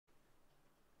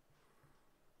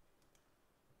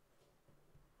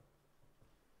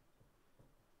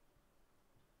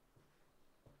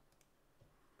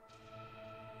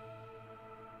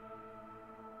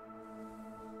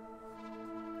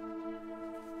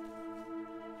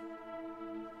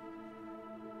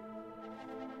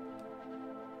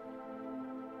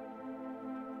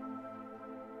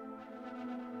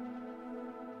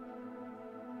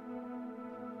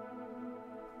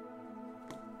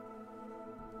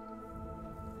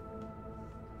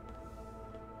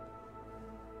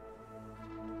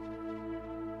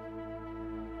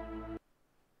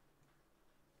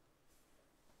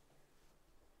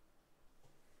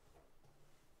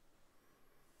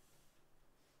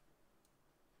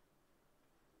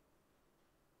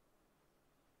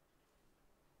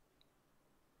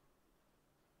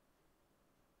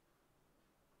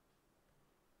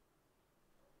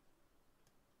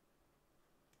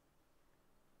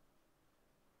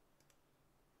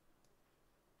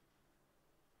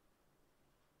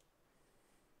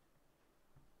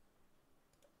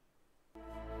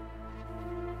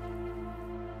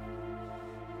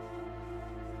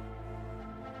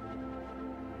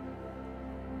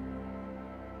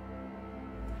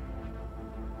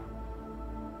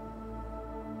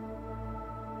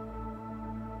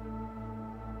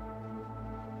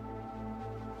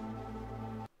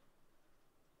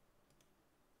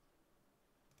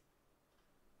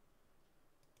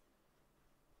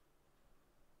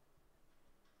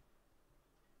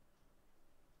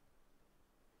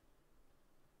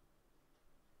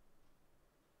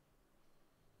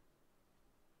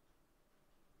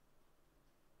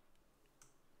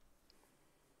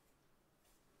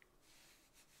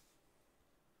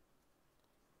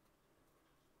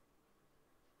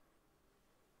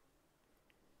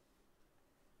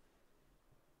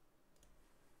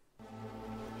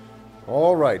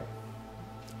All right,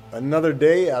 another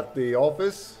day at the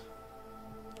office.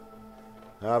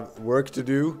 I have work to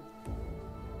do.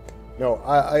 No,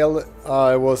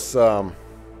 I was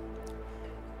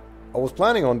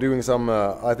planning on doing some.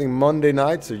 I think Monday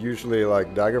nights are usually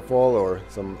like Daggerfall or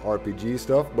some RPG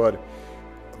stuff, but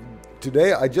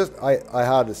today I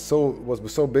had was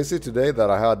so busy today that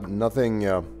I had nothing.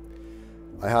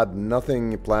 I had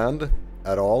nothing planned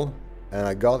at all, and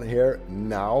I got here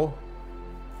now.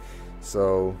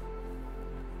 So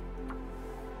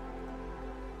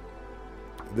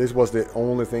this was the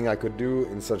only thing I could do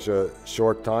in such a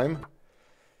short time.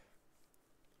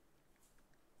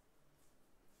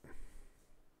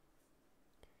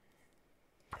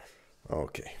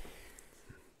 Okay.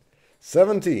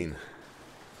 17.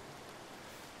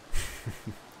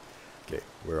 Okay,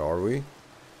 where are we?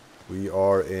 We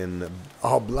are in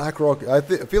Blackrock. I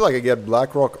feel like I get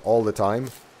Blackrock all the time.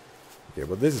 Okay,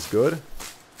 but this is good.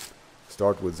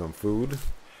 Start with some food.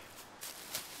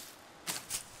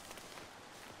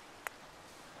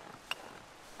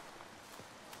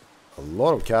 A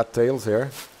lot of cattails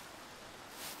here.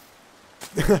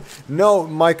 No,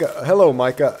 Micah. Hello,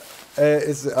 Micah.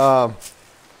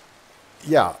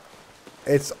 Yeah.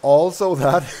 It's also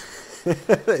that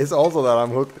it's also that I'm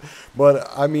hooked.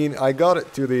 But I mean, I got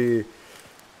it to the.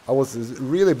 I was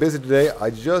really busy today.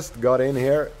 I just got in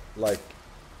here like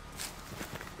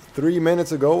 3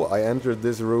 minutes ago. I entered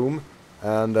this room,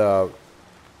 and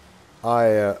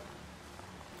I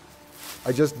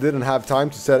just didn't have time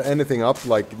to set anything up,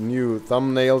 like new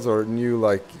thumbnails or new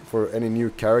like for any new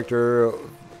character.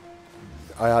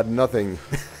 I had nothing,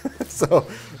 so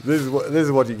this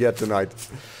is what you get tonight.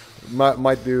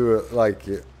 Might do like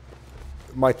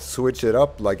might switch it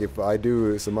up. Like if I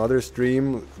do some other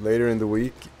stream later in the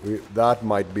week, that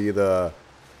might be the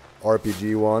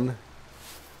RPG one.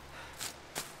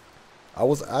 I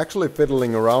was actually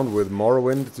fiddling around with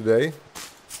Morrowind today,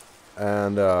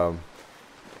 and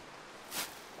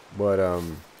but I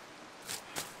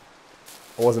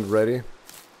wasn't ready.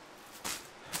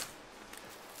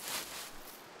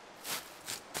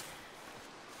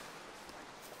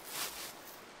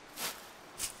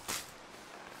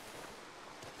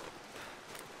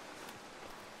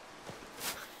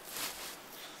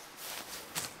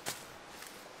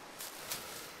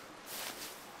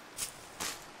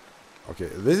 Okay,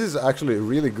 this is actually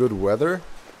really good weather.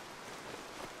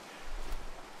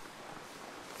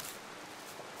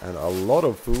 And a lot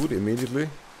of food immediately.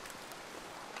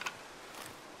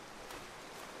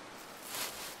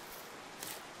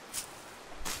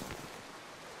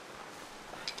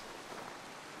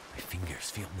 My fingers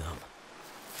feel numb.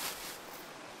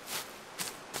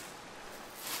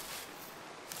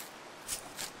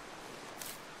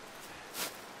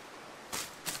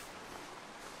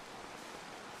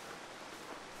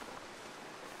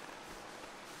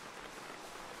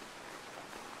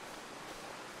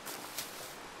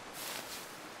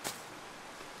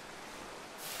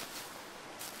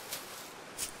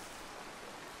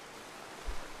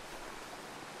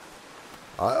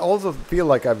 I also feel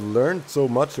like I've learned so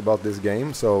much about this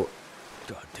game, so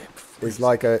Goddamn it's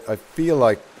like I feel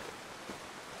like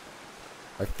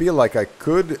I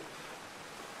could,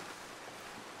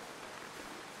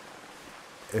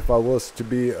 if I was to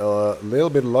be a little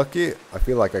bit lucky, I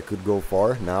feel like I could go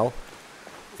far now.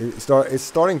 It's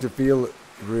starting to feel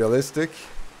realistic.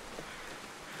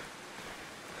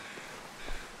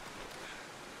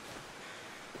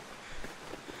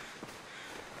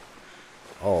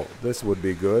 Oh, this would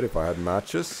be good if I had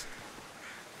matches.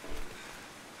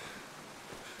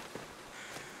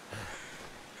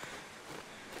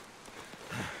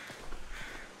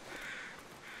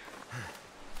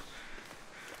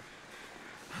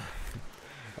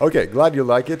 Okay, glad you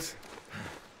like it.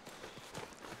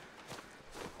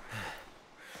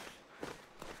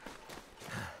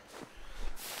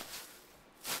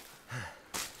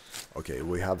 Okay,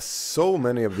 we have so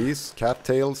many of these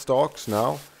cattail stalks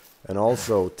now, and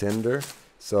also tinder.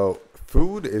 So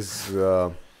food is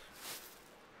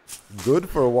good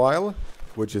for a while,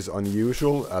 which is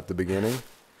unusual at the beginning.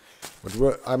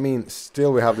 But I mean,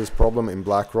 still we have this problem in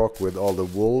Blackrock with all the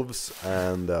wolves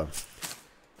and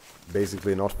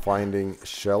basically not finding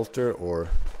shelter or.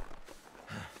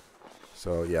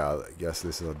 So yeah, I guess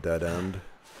this is a dead end.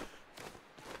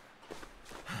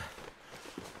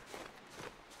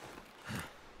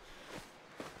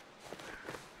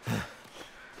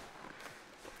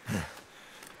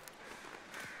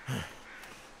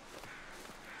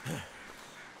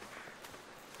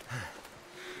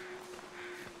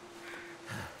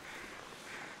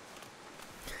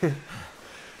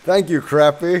 Thank you,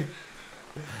 Crappy.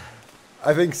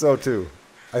 I think so too.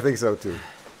 I think so too.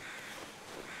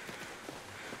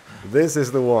 This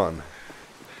is the one.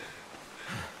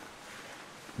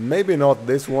 Maybe not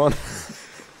this one.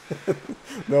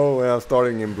 No, when I'm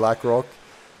starting in Blackrock.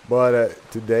 But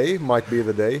today might be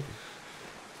the day.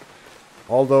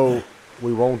 Although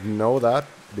we won't know that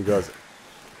because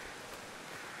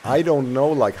I don't know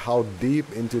like how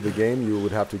deep into the game you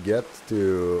would have to get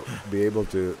to be able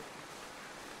to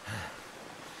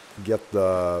get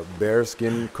the bear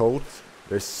skin coat.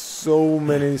 There's so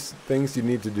many things you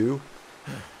need to do.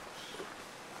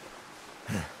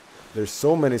 There's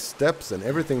so many steps and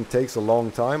everything takes a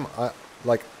long time.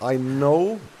 I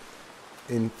know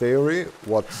in theory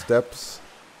what steps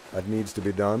that needs to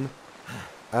be done,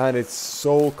 and it's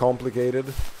so complicated.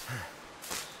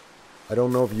 I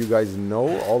don't know if you guys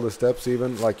know all the steps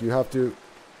even. Like you have to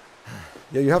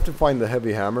find the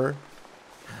heavy hammer,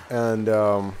 and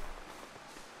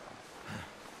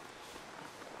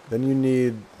then you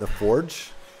need the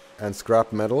forge and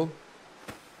scrap metal.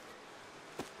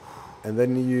 And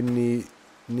then you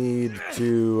need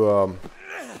to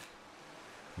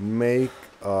make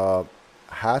a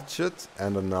hatchet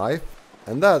and a knife,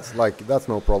 and that's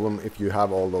no problem if you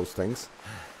have all those things.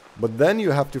 But then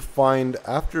you have to find,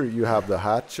 after you have the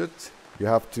hatchet, you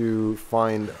have to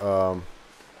find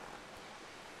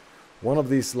one of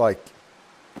these like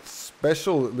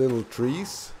special little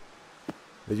trees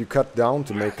that you cut down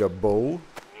to make a bow.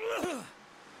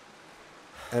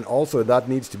 And also that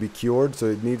needs to be cured, so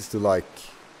it needs to like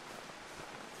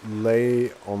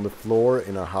lay on the floor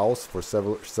in a house for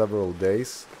several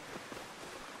days.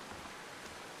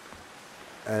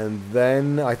 And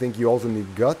then I think you also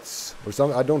need guts or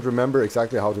something. I don't remember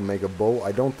exactly how to make a bow.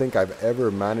 I don't think I've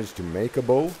ever managed to make a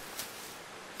bow.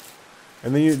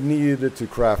 And then you need to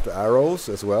craft arrows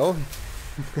as well.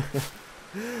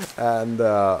 And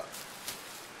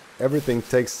everything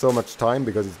takes so much time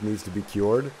because it needs to be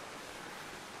cured.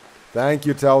 Thank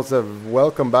you, Talsev.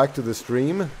 Welcome back to the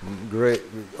stream. Great,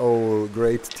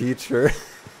 great teacher.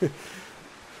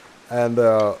 And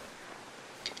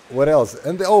what else?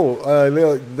 And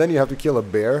then you have to kill a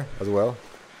bear as well.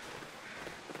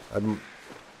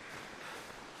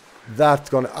 That's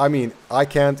gonna. I mean, I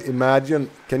can't imagine.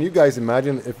 Can you guys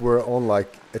imagine if we're on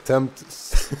like attempt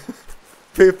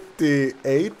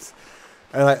 58,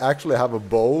 and I actually have a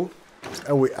bow,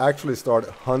 and we actually start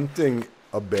hunting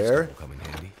a bear? Come in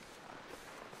handy.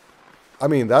 I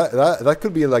mean, that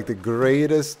could be like the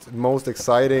greatest, most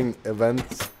exciting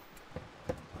event.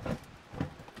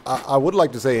 I would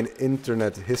like to say in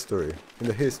internet history, in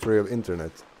the history of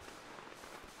internet.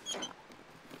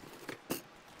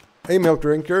 Hey, Milk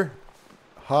Drinker,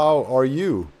 how are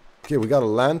you? Okay, we got a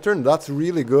lantern. That's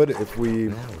really good if we...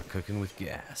 Now we're cooking with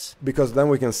gas. Because then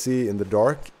we can see in the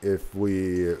dark if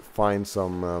we find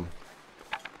some...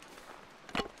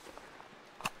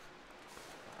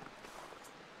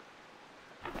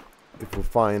 if we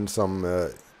find some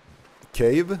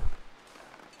cave.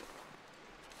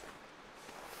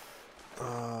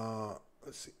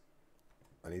 Let's see.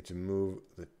 I need to move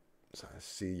the... so I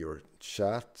see your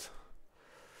chat.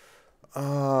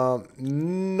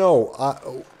 No.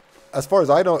 As far as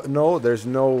I don't know, there's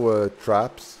no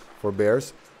traps for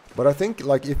bears. But I think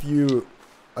like if you...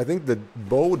 I think the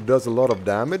bow does a lot of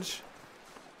damage.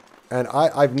 And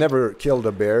I've never killed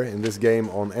a bear in this game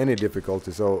on any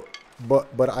difficulty, so...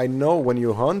 But I know when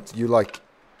you hunt, you like...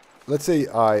 Let's say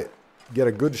I get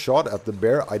a good shot at the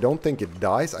bear. I don't think it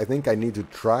dies. I think I need to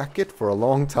track it for a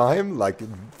long time. Like,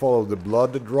 follow the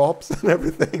blood drops and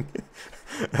everything.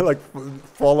 Like,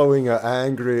 following an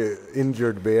angry,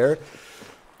 injured bear.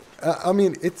 I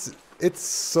mean, it's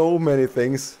so many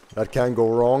things that can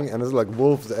go wrong. And there's like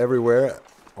wolves everywhere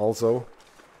also.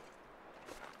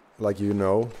 Like, you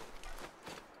know.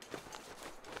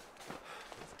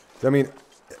 I mean...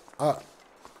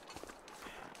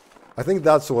 I think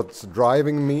that's what's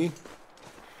driving me.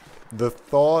 The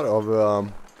thought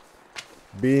of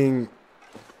being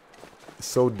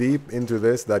so deep into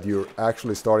this that you're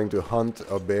actually starting to hunt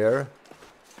a bear.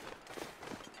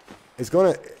 It's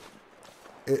gonna...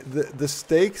 the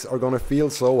stakes are gonna feel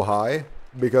so high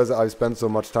because I've spent so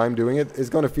much time doing it. It's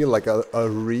gonna feel like a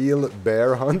real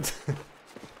bear hunt.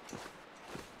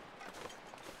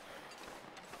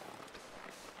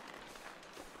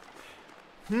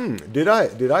 Did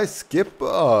I skip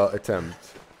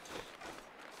attempt?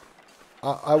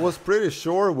 I was pretty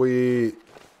sure we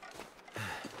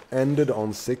ended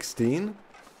on 16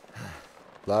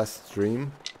 last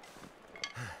stream.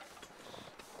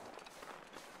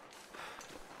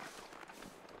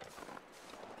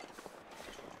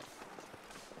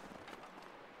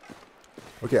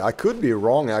 Okay, I could be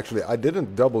wrong actually. I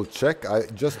didn't double check. I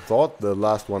just thought the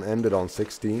last one ended on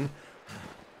 16.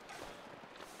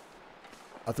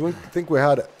 I think we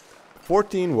had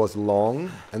 14 was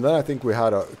long, and then I think we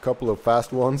had a couple of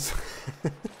fast ones,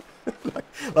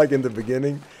 like in the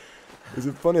beginning. Is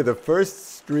it funny? The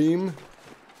first stream,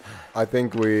 I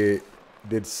think we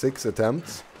did 6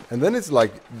 attempts, and then it's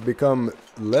like become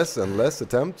less and less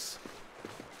attempts.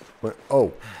 But,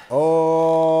 oh.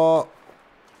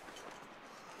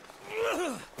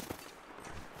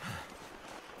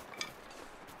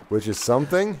 Which is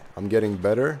something. I'm getting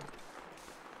better.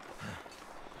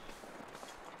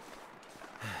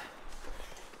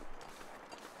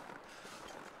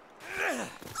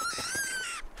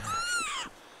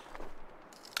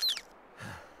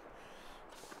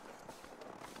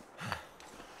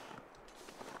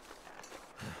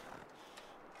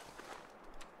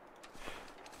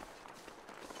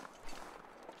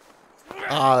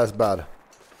 Ah, that's bad.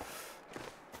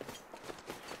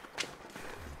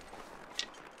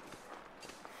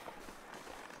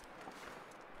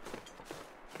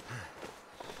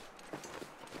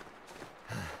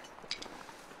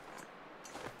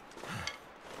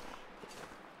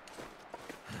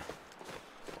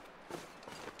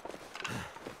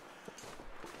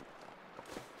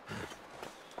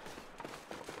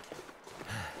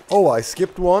 Oh, I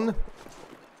skipped one.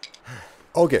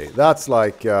 Okay, that's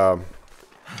like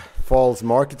false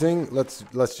marketing. Let's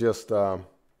just. I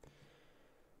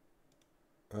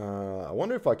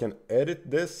wonder if I can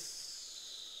edit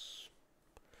this.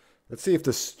 Let's see if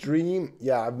the stream.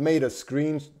 Yeah, I've made a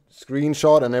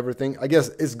screenshot and everything. I guess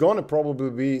it's gonna probably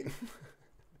be.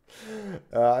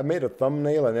 I made a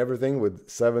thumbnail and everything with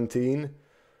 17.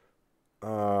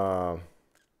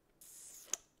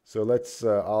 So let's.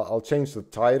 I'll change the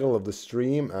title of the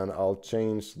stream and I'll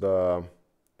change the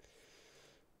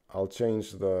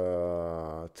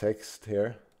text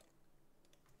here.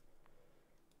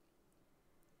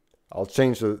 I'll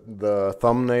change the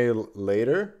thumbnail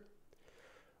later.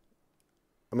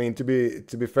 I mean, to be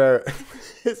fair,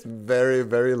 it's very,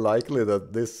 very likely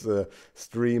that this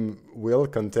stream will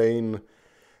contain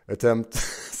attempt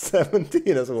 17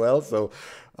 as well. So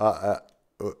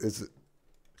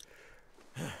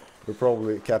we'll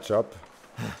probably catch up.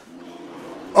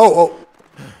 Oh.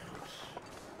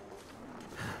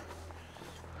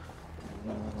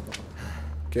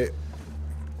 Okay.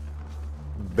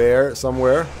 Bear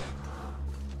somewhere.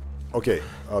 Okay.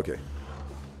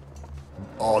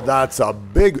 Oh, that's a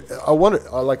big. I wonder,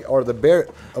 like, are the bear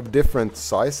of different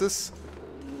sizes?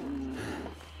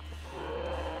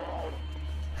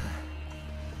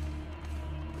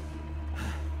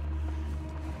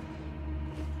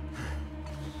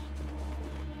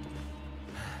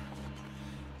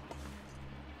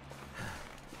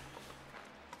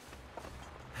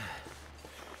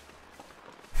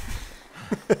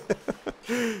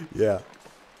 Yeah.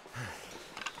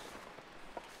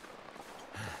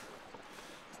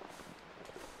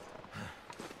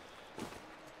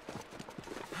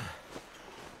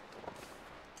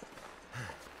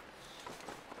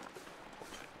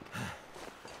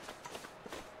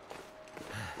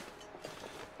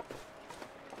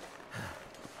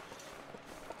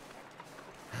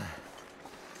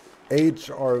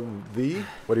 HRV?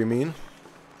 What do you mean?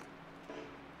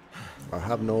 I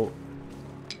have no...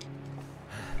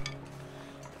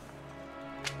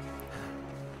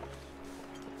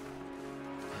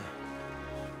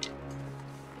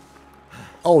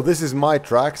 Oh, this is my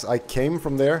tracks. I came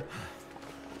from there.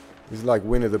 It's like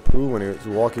Winnie the Pooh when he was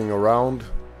walking around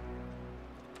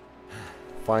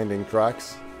finding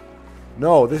tracks.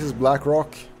 No, this is Black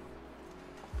Rock.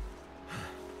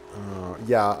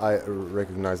 Yeah, I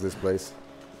recognize this place.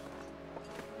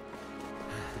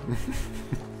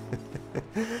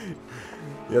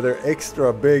 Yeah, they're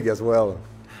extra big as well.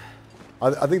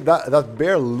 I think that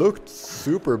bear looked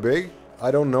super big.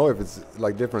 I don't know if it's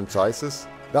like different sizes.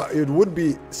 Now, it would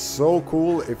be so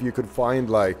cool if you could find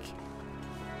like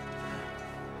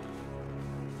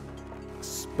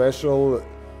special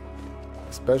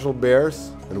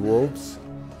bears and wolves,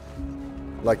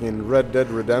 like in Red Dead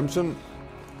Redemption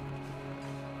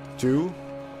 2.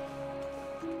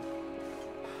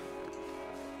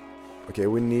 Okay,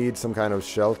 we need some kind of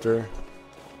shelter.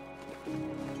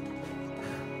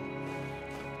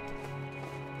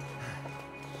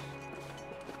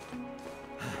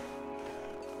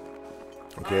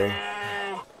 Okay.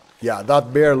 Yeah,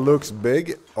 that bear looks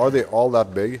big. Are they all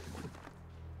that big?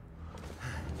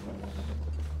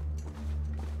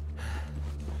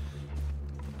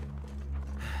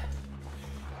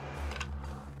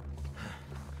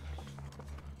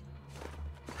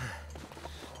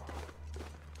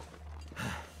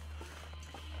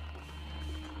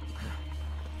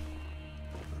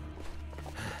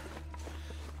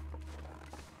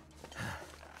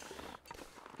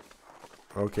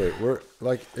 Okay, we're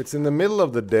like, it's in the middle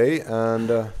of the day,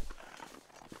 and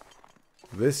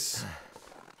this,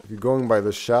 if you're going by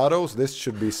the shadows, this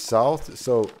should be south.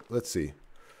 So let's see.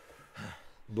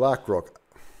 Black Rock.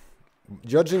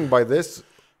 Judging by this,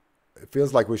 it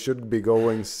feels like we should be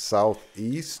going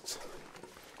southeast.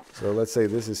 So let's say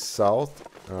this is south,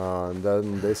 and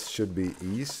then this should be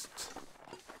east.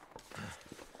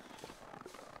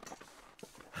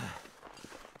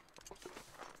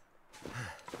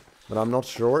 But I'm not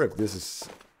sure if this is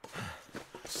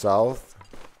south.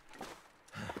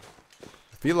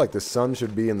 I feel like the sun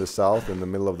should be in the south in the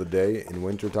middle of the day in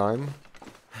winter time.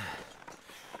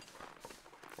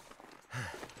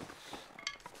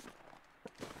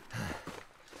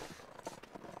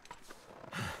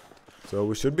 So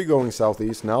we should be going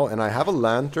southeast now, and I have a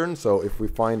lantern, so if we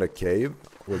find a cave,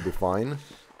 we'll be fine.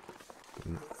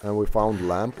 And we found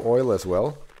lamp oil as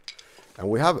well. And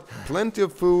we have plenty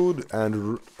of food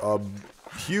and a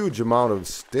huge amount of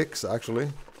sticks,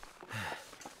 actually.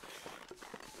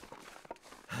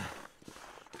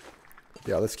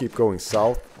 Yeah, let's keep going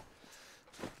south.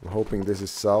 I'm hoping this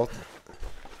is south.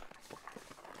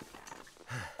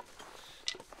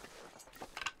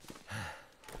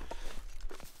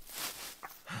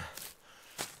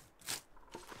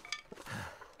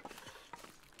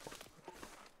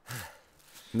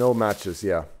 No matches,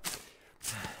 yeah.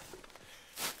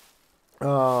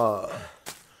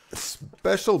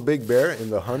 Special big bear in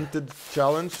the hunted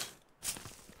challenge.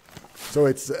 So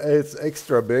it's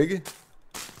extra big.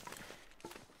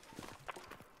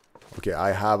 Okay,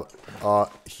 I have a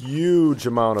huge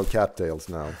amount of cattails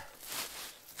now.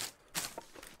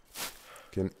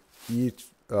 Can eat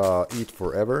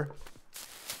forever.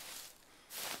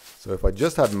 So if I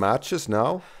just had matches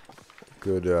now,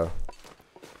 could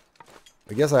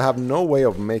I guess I have no way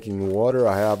of making water.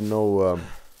 I have no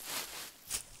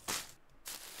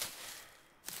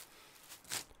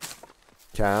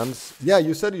cans. Yeah,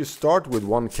 you said you start with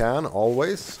one can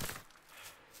always.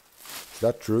 Is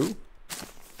that true?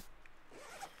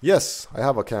 Yes, I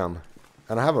have a can.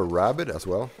 And I have a rabbit as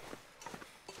well.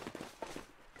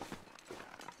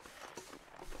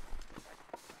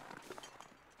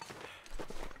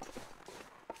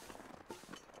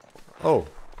 Oh.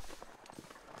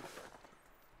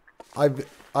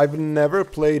 I've never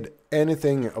played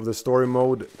anything of the story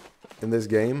mode in this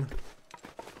game.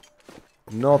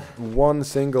 Not one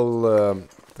single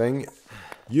thing.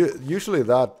 Usually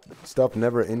that stuff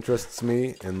never interests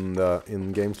me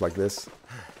in games like this.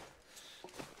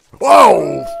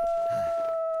 Whoa!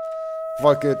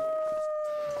 Fuck it.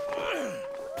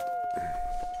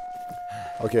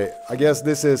 Okay, I guess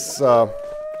this is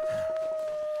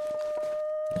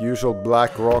usual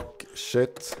Black Rock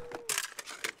shit.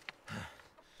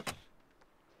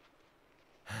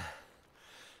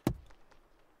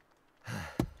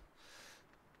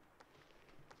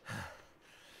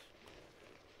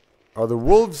 Are the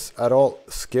wolves at all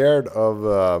scared of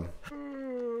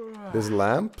this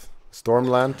lamp? Storm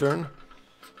lantern?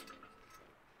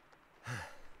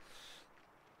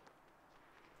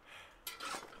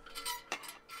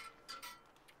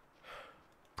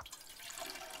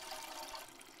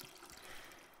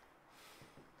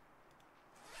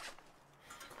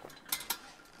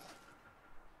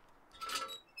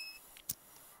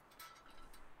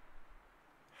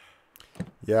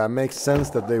 Yeah, it makes sense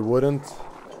that they wouldn't.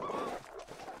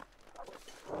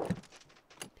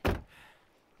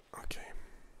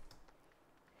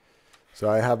 So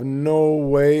I have no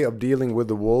way of dealing with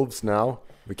the wolves now.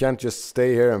 We can't just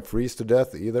stay here and freeze to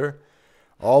death either.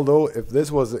 Although if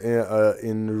this was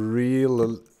in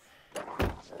real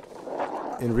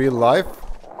life,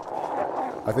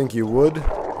 I think you would.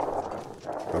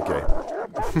 Okay.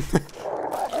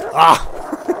 Ah!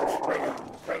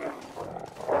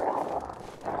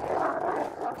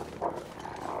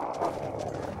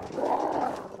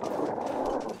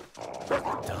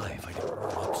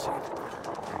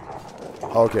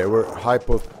 Okay, we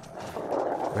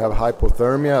have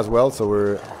hypothermia as well, so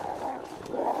we're...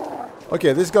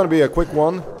 Okay, this is gonna be a quick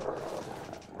one,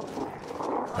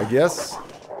 I guess.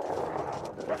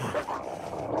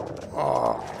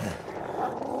 Oh.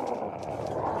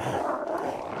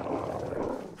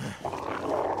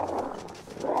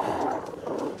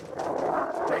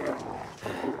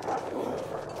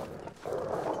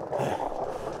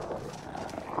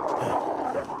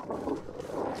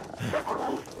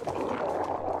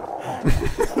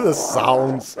 The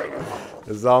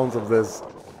sounds of this.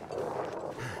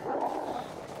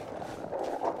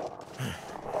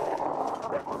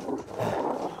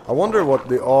 I wonder what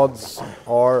the odds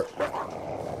are.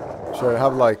 Should I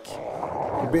have like...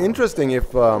 It'd be interesting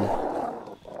if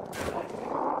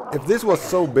if this was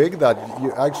so big that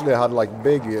you actually had like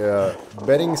big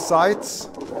betting sites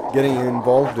getting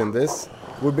involved in this,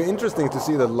 it would be interesting to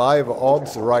see the live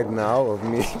odds right now of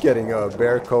me getting a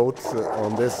bear coat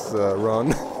on this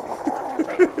run.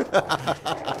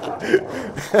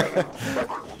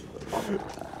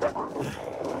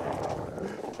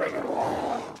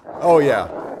 Oh yeah.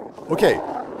 Okay.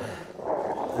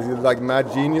 Is it like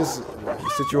mad genius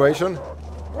situation?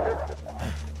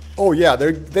 Oh yeah,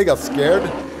 they got scared.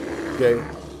 Okay.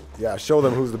 Yeah, show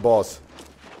them who's the boss.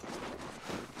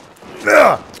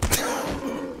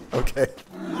 Okay.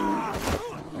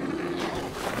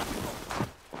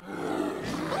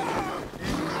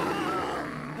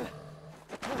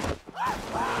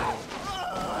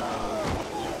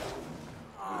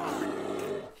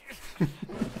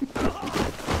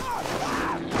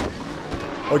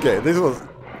 Okay, this was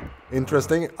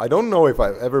interesting. I don't know if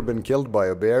I've ever been killed by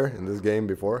a bear in this game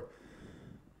before.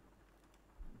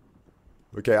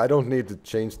 Okay, I don't need to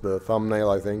change the thumbnail,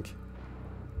 I think.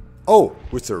 Oh,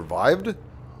 we survived?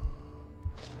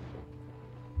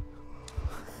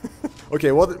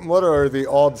 Okay, what are the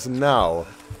odds now?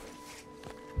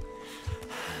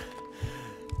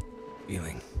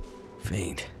 Feeling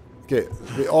faint. Okay,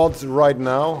 the odds right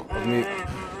now of me...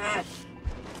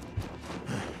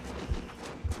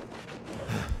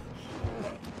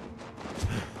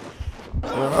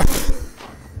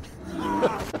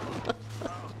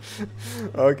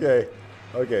 Okay,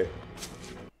 okay.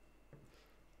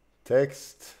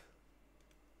 Text.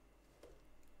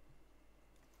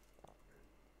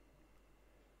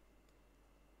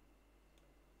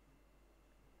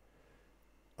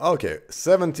 Okay,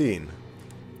 17.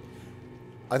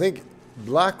 I think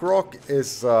BlackRock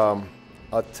is a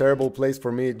terrible place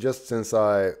for me just since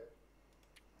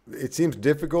it seems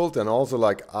difficult and also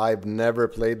like I've never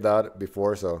played that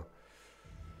before, so...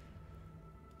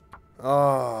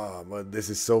 but this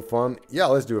is so fun. Yeah,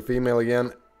 let's do a female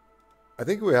again. I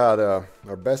think we had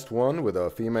our best one with a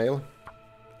female.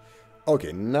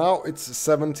 Okay, now it's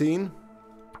 17.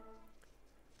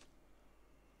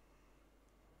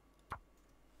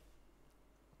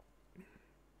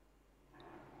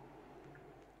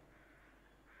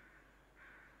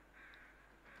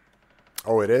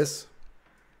 Oh, it is?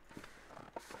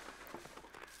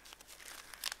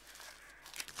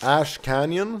 Ash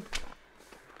Canyon?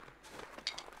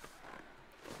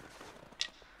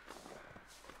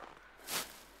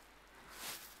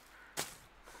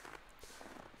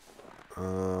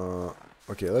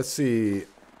 Okay, let's see.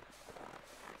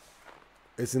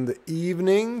 It's in the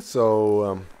evening,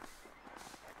 so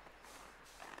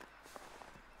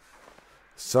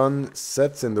sun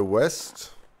sets in the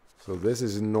west. So this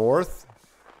is north,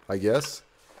 I guess.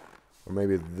 Or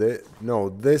maybe no,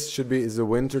 this should be is the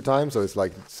winter time, so it's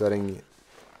like setting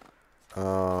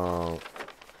and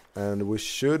we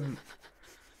should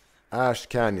Ash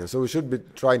Canyon. So we should be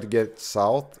trying to get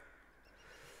south.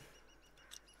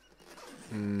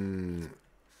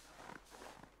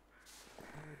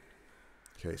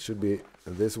 Okay, it should be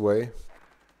this way.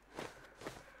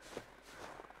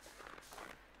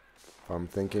 If I'm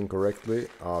thinking correctly.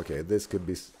 Okay, this could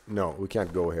be... No, we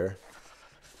can't go here.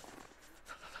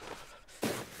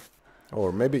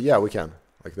 Or maybe... Yeah, we can.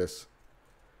 Like this.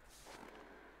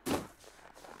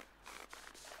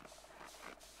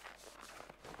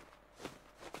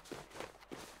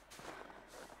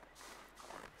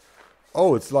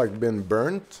 Oh, it's like been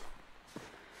burnt.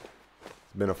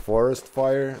 It's been a forest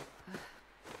fire. The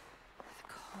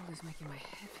cold is making my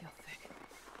head feel thick.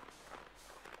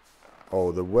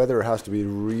 Oh, the weather has to be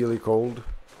really cold.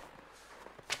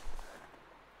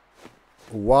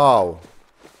 Wow.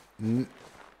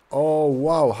 Oh,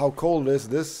 wow. How cold is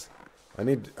this? I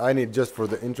need just for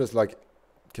the interest, like,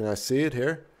 can I see it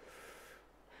here?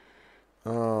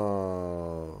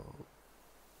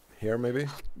 Here maybe?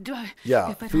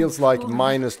 Yeah, feels like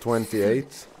minus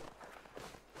 28.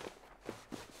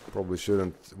 Probably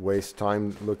shouldn't waste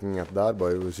time looking at that,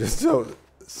 but it was just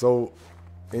so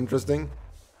interesting.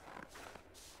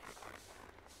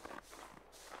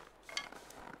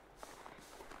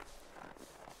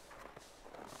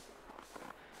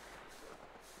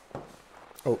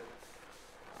 Oh.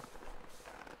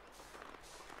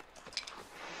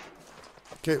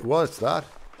 Okay, what's that?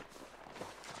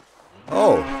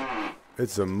 Oh,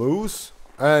 it's a moose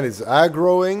and it's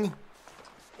aggroing.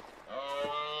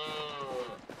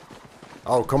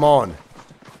 Oh, come on.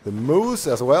 The moose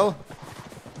as well?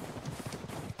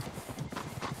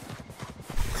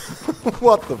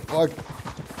 What the fuck?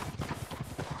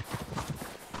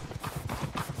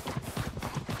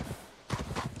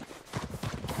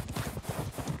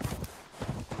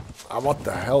 What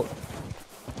the hell?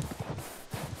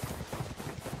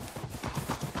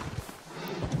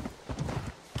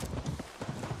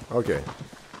 Okay.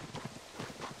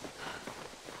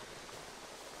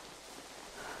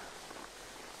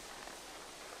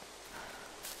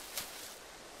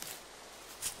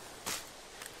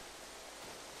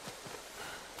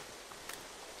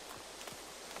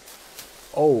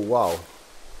 Oh, wow.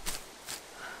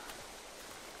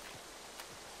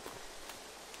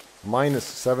 Minus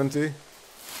 70.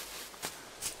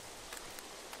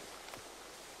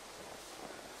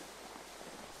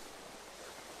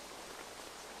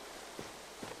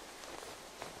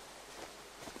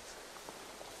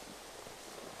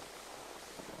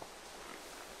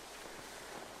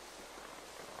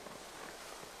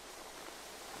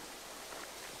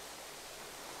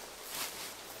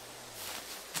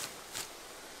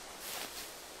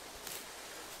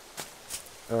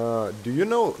 Do you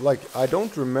know, like, I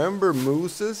don't remember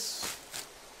mooses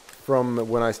from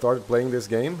when I started playing this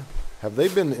game. Have they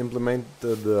been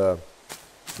implemented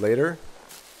later?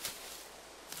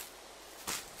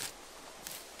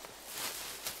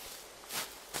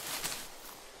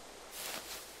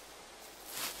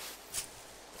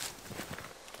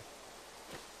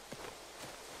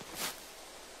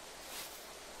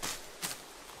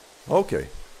 Okay.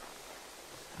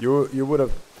 You would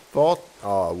have thought,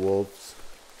 wolves.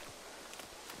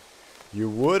 You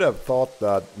would have thought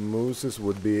that mooses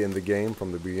would be in the game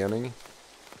from the beginning.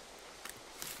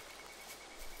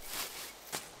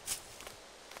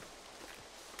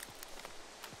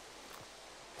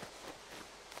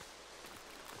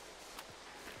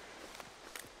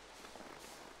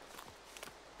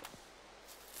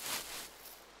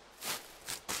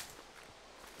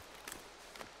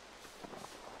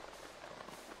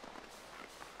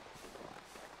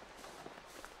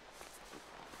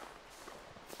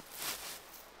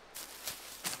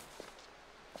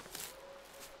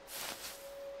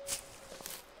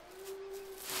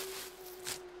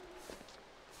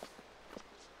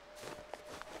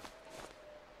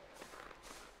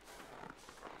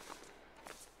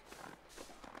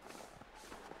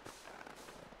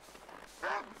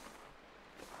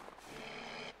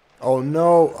 Oh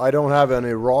no, I don't have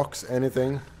any rocks,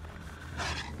 anything.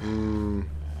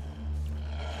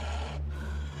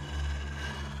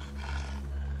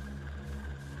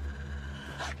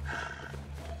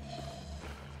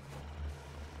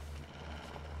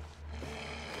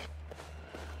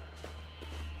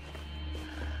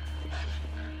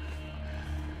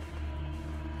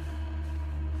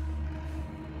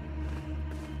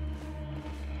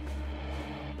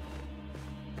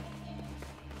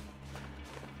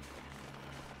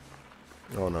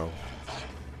 Oh no.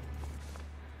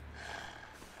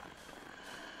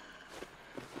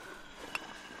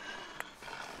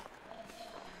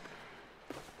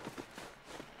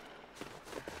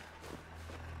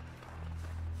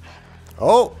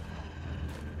 Oh!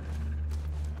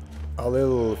 A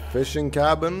little fishing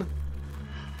cabin.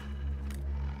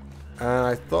 And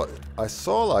I thought I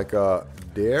saw like a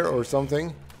deer or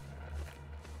something.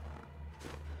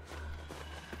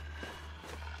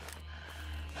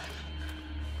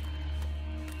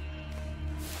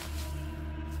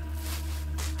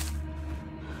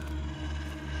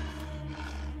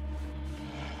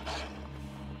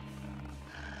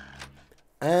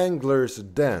 Angler's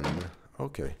Den.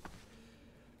 Okay.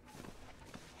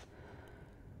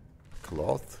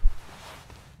 Cloth.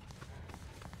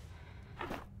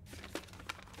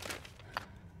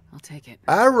 I'll take it.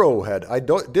 Arrowhead. I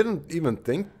didn't even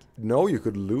think. No, you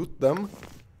could loot them.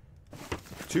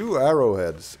 2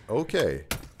 arrowheads. Okay.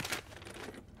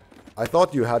 I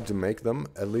thought you had to make them,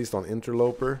 at least on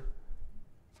Interloper.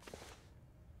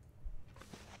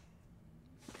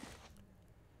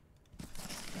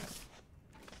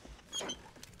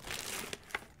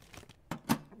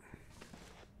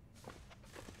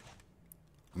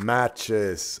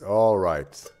 Matches. All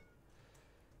right.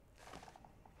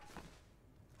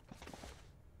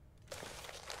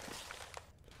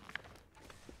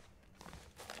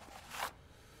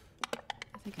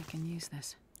 I think I can use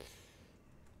this.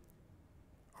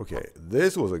 Okay,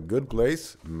 this was a good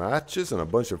place. Matches and a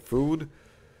bunch of food.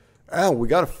 And we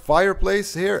got a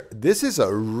fireplace here. This is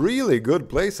a really good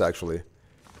place, actually.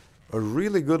 A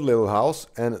really good little house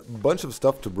and a bunch of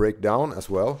stuff to break down as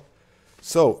well.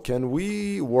 So, can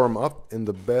we warm up in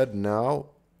the bed now?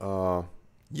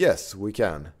 Yes, we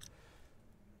can.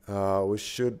 We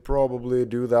should probably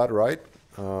do that, right?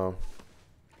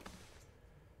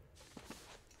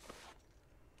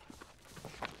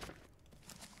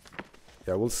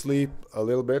 Yeah, we'll sleep a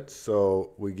little bit so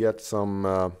we get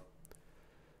some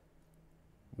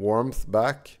warmth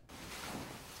back.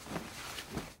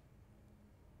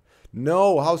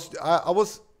 No, I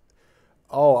was...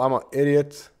 Oh, I'm an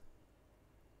idiot.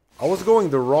 I was going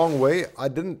the wrong way.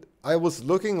 I was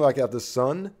looking like at the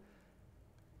sun,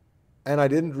 and I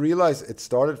didn't realize it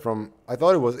started from, I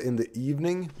thought it was in the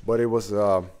evening, but it was,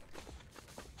 I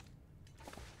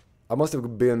must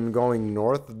have been going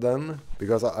north then,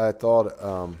 because I thought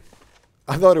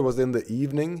it was in the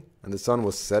evening and the sun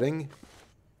was setting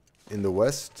in the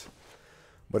west,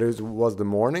 but it was the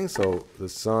morning, so the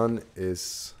sun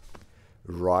is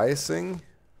rising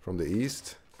from the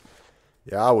east.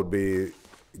 Yeah, I would be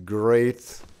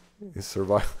great in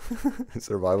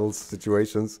survival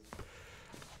situations.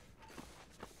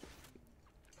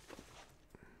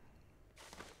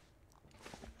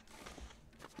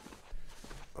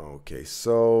 Okay,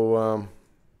 so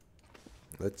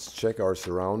let's check our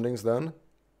surroundings then.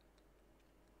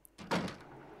 Okay,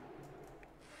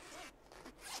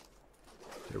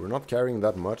 we're not carrying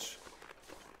that much.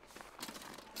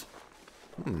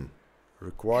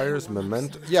 Requires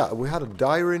memento. Yeah, we had a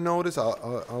diary notice.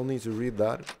 I'll need to read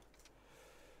that.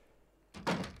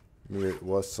 Maybe it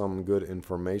was some good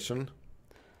information.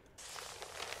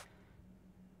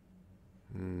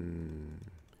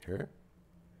 Here.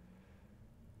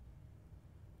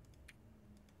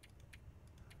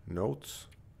 Notes.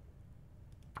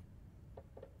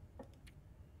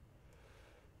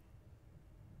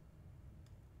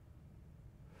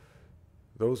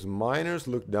 Those miners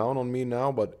look down on me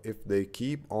now, but if they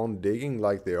keep on digging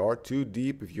like they are, too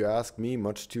deep, if you ask me,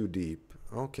 much too deep.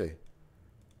 Okay.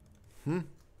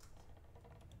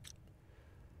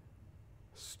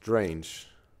 Strange.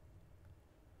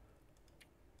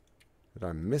 Did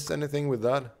I miss anything with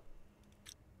that?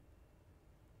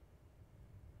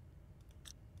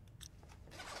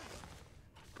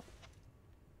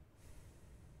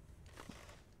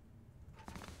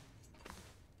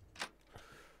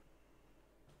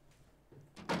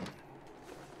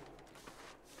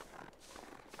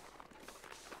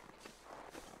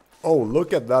 Oh,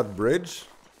 look at that bridge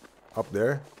up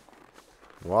there.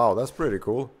 Wow, that's pretty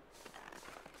cool.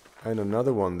 And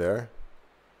another one there.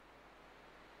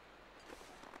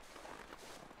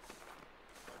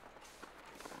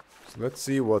 So let's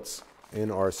see what's in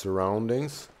our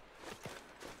surroundings.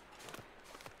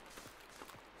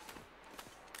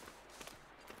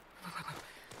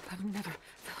 I've never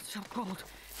felt so cold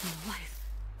in my life.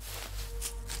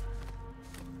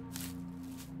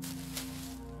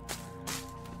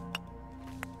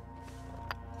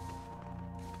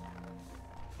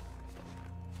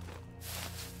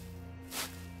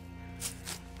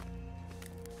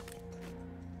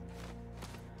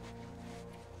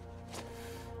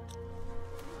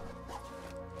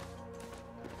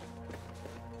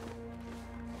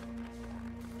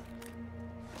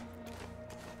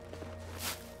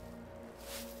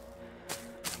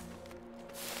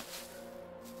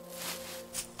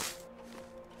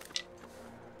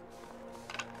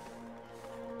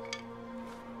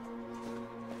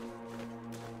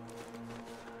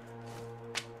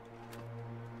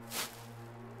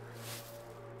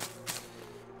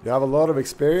 You have a lot of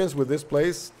experience with this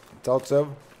place, Tautsev.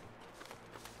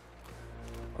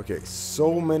 Okay,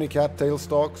 so many cattail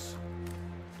stalks.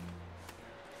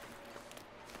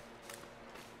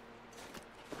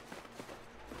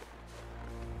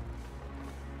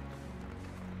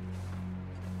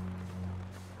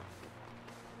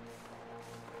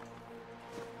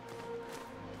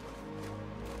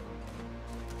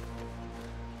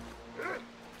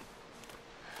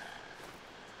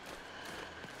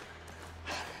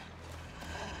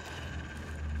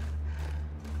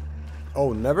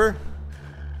 Oh, never?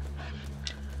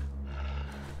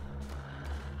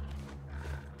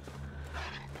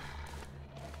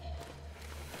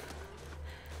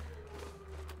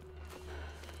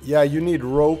 Yeah, you need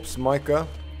ropes, Micah.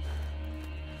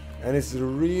 And it's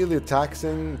really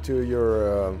taxing to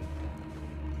your,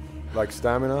 like,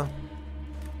 stamina.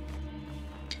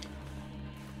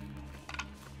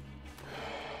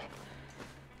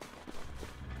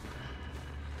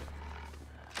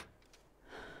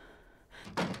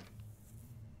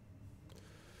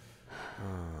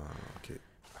 Okay.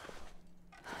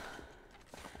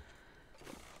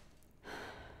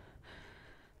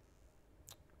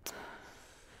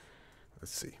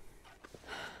 Let's see.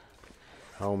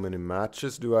 How many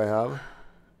matches do I have?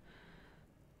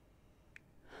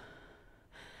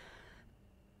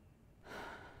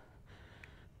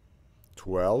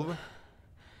 12.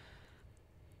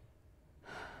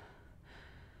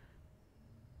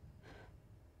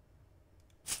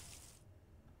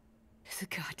 It's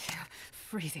goddamn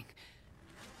freezing.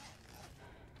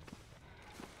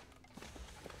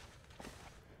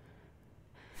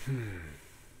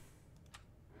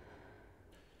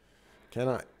 Can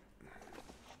I?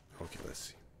 Okay, let's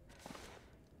see.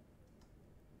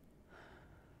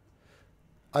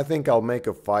 I think I'll make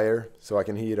a fire so I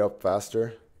can heat up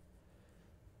faster.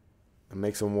 And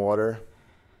make some water.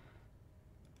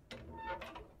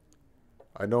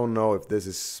 I don't know if this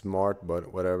is smart,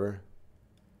 but whatever.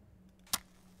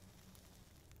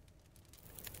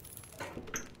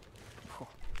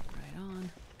 Right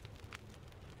on.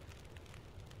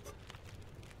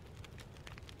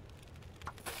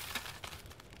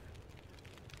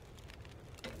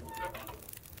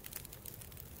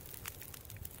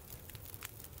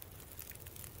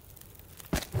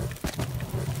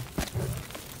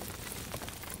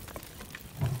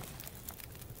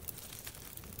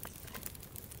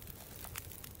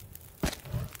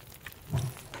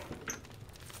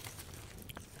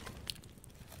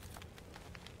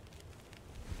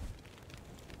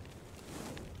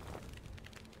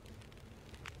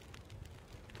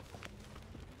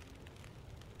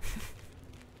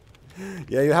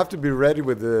 Yeah, you have to be ready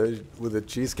with the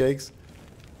cheesecakes.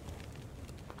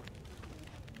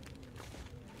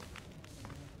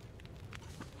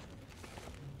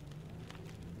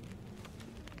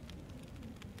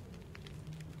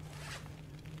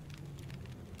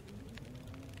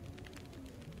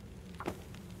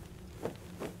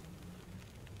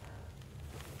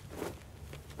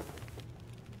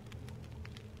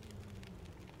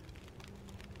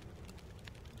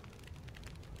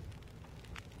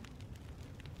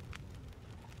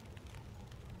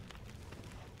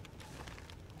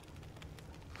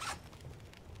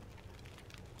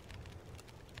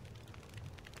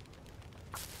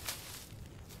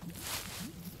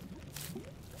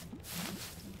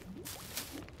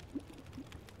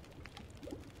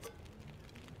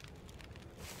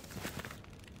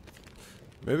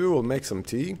 Maybe we'll make some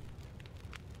tea.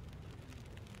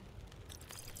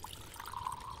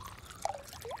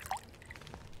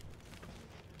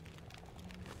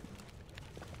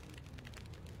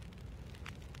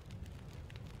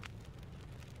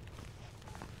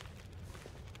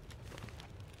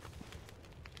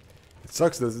 It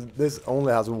sucks that this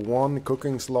only has one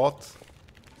cooking slot.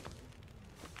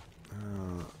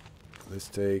 This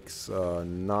takes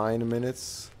 9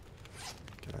 minutes.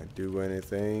 Can I do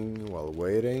anything while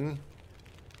waiting?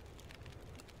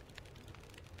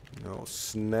 No.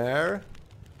 Snare.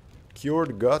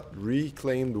 Cured gut,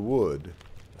 reclaimed wood.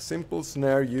 A simple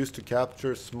snare used to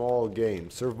capture small game.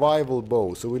 Survival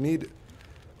bow. So we need...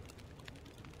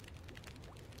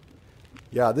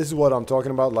 Yeah, this is what I'm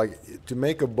talking about. Like, to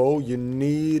make a bow, you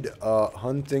need a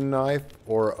hunting knife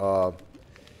or a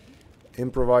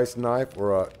improvised knife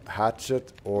or a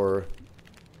hatchet or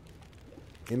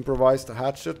improvised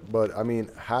hatchet. But I mean,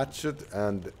 hatchet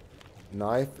and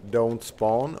knife don't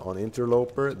spawn on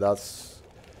Interloper. That's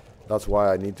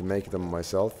why I need to make them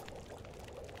myself.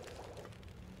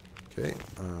 Okay.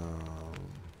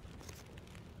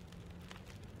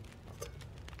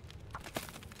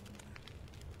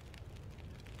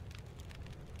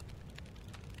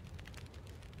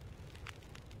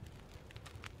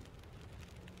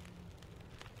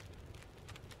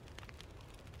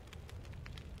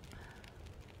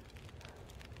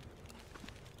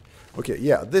 Okay,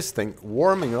 yeah, this thing,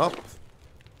 warming up.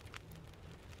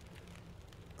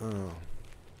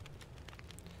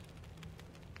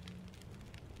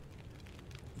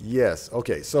 Yes,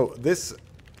 okay, so this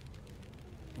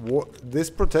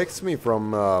protects me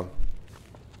from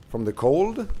the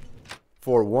cold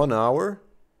for 1 hour.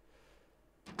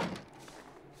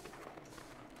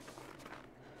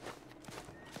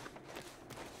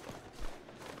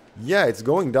 Yeah, it's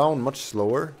going down much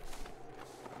slower.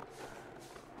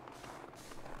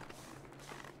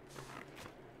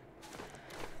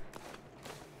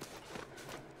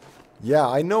 Yeah,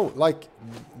 I know, like,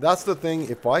 that's the thing,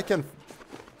 if I can...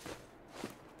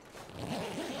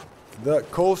 The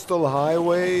coastal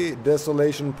highway,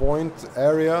 Desolation Point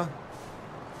area,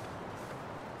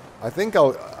 I think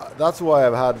I'll... that's why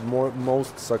I've had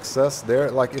most success there.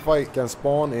 Like, if I can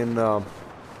spawn in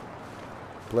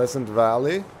Pleasant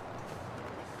Valley,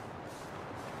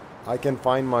 I can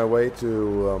find my way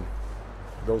to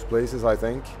those places, I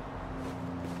think.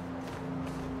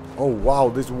 Oh wow,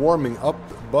 this warming up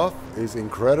buff is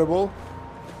incredible.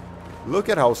 Look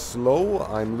at how slow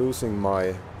I'm losing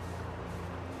my...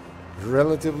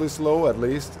 Relatively slow, at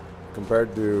least,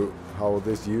 compared to how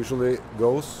this usually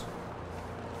goes.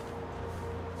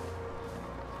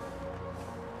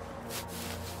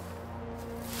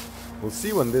 We'll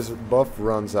see when this buff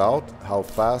runs out, how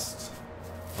fast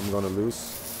I'm gonna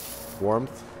lose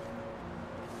warmth.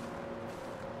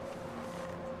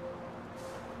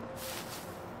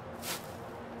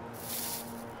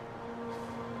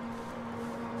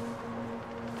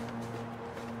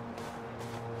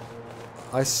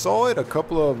 I saw it a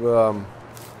couple of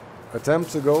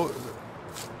attempts ago,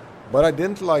 but I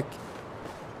didn't like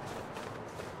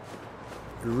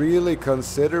really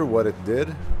consider what it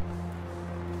did.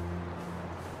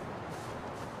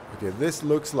 Okay, this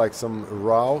looks like some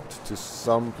route to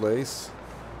some place.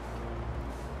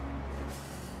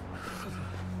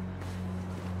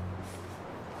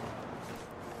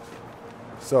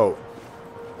 So,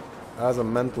 as a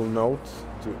mental note,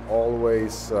 to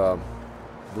always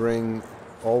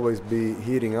always be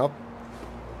heating up.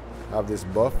 Have this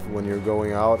buff when you're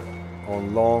going out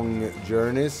on long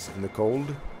journeys in the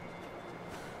cold.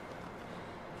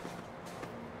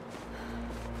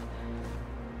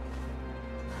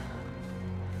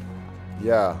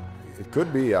 Yeah, it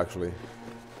could be actually.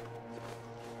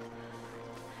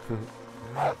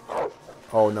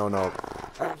 Oh, no, no.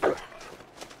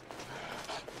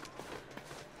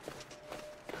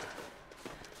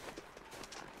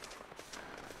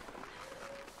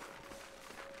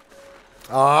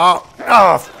 Ah!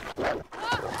 Ah!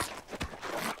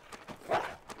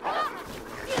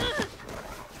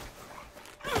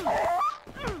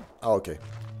 Okay.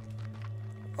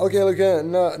 Okay, look,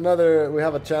 another. We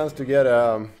have a chance to get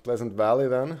Pleasant Valley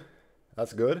then.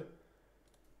 That's good.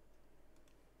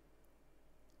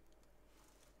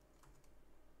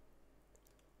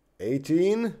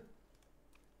 $18.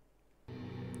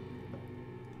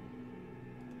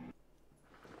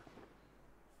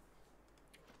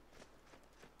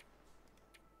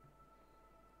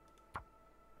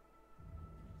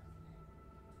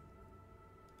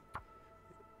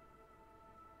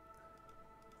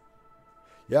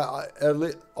 Yeah,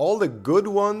 all the good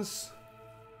ones,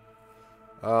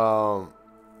 all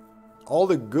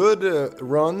the good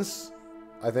runs,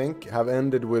 I think, have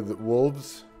ended with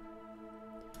wolves.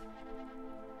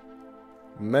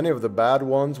 Many of the bad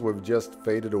ones we've just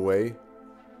faded away.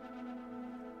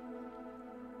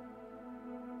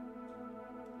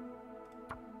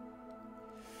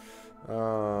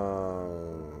 Uh,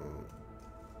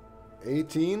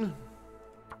 18.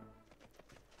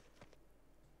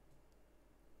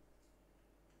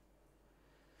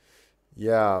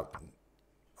 Yeah,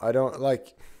 I don't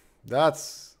like.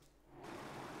 That's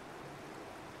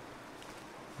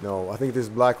no. I think this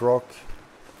Black Rock.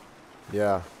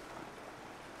 Yeah.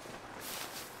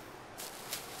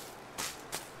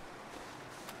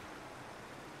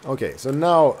 Okay, so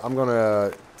now I'm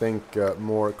gonna think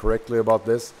more correctly about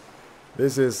this.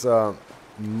 This is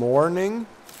morning,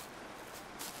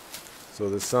 so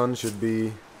the sun should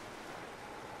be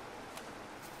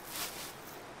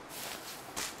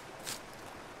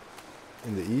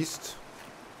in the east.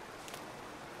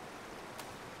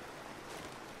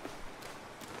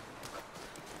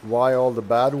 Why all the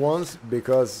bad ones?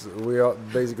 Because we are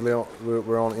basically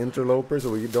we're on Interloper,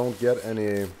 so we don't get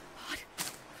any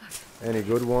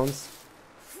good ones.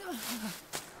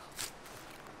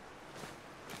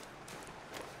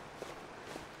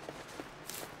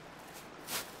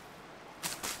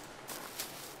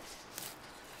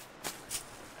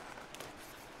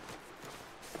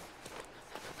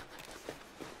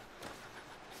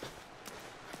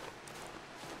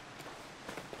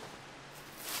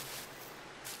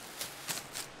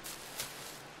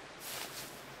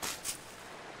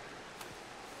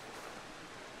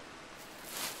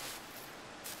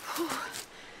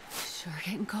 Sure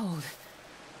getting cold.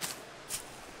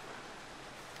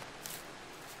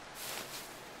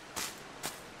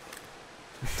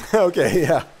 Okay,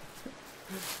 yeah.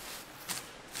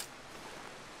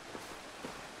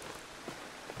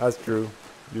 That's true.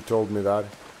 You told me that.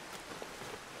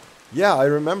 Yeah, I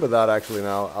remember that actually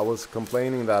now. I was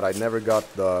complaining that I never got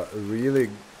the really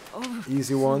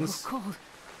easy ones. So cold.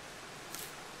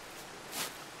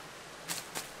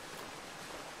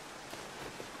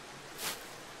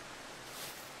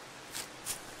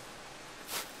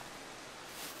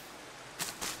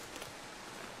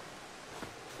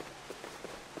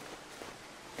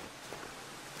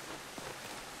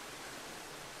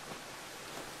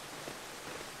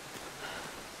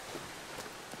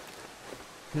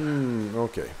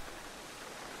 Okay.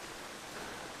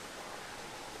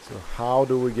 So how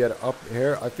do we get up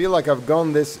here? I feel like I've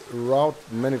gone this route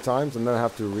many times and then I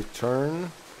have to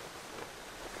return.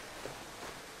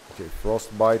 Okay,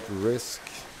 frostbite risk.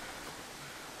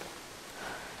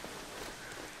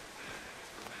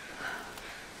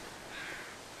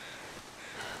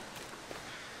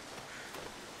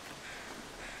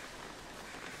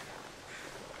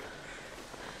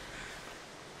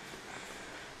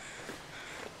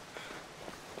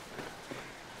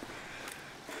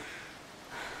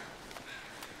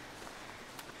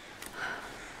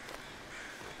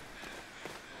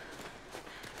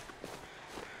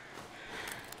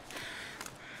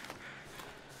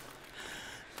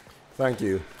 Thank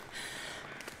you.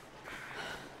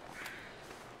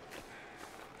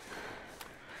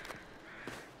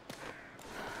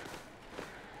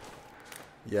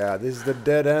 Yeah, this is the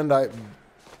dead end.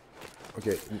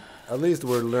 Okay, at least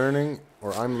we're learning,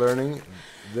 or I'm learning.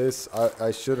 This,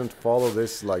 I shouldn't follow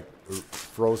this, like,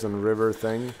 frozen river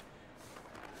thing.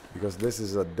 Because this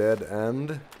is a dead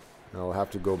end. And I'll have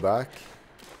to go back.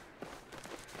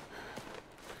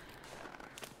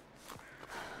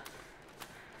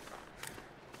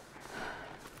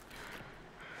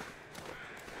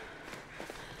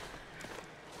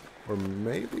 Or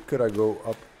maybe could I go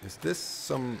up? Is this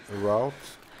some route?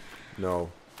 No.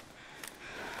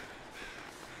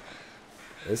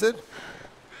 Is it?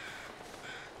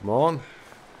 Come on.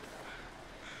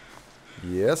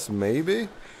 Yes, maybe?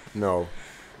 No.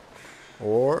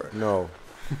 Or no.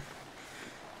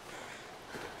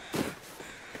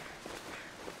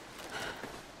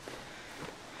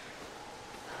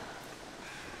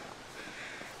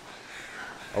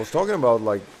 I was talking about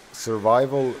like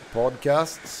survival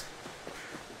podcasts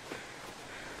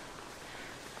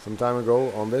some time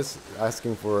ago on this,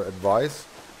 asking for advice.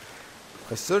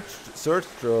 I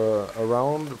searched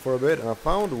around for a bit, and I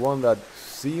found one that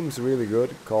seems really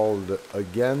good called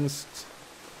Against.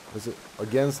 Is it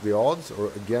Against the Odds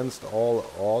or Against All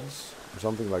Odds or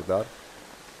something like that?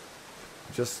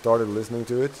 Just started listening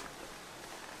to it.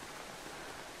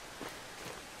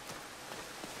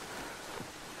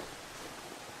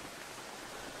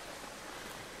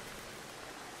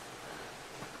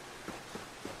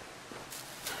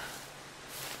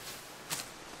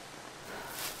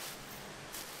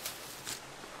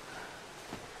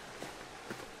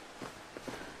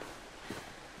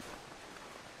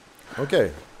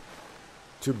 Okay,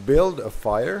 to build a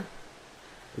fire.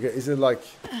 Okay, is it like...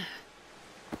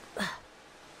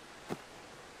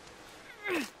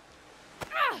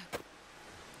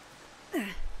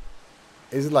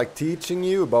 Is it like teaching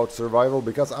you about survival?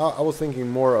 Because I was thinking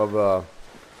more of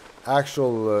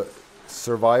actual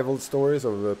survival stories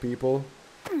of people.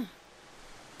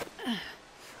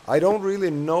 I don't really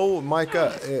know,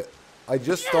 Micah. I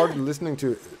just started listening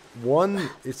to one.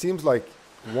 It seems like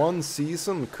one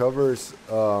season covers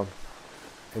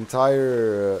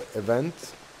entire event.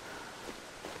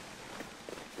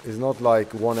 It's not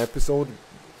like one episode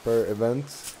per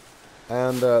event.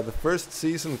 And the first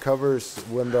season covers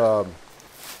when the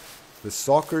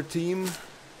soccer team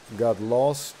got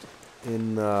lost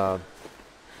in a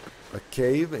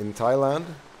cave in Thailand.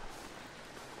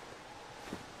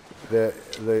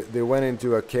 They went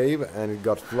into a cave and it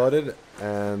got flooded,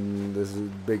 and there's a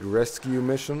big rescue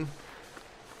mission.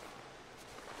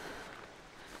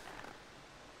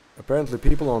 Apparently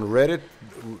people on Reddit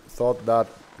thought that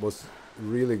was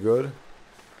really good,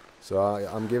 so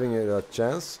I'm giving it a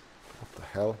chance. What the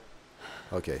hell?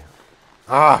 Okay.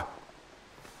 Ah!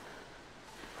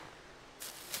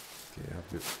 Okay, I have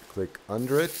to click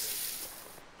under it.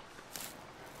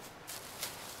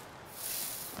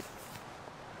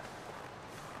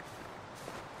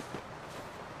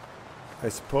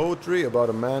 It's poetry about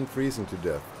a man freezing to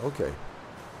death. Okay.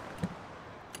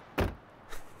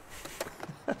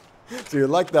 So you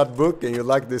like that book and you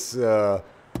like this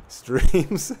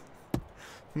streams?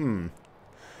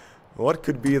 What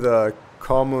could be the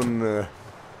common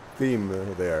theme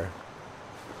there?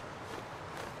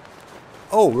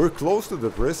 Oh, we're close to the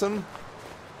prison?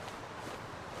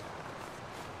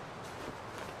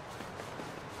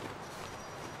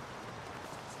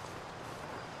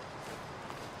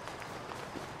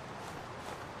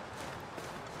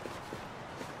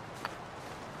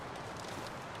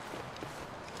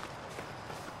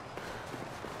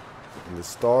 The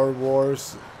Star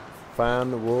Wars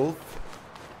fan wolf.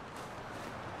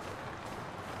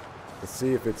 Let's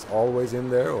see if it's always in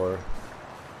there or...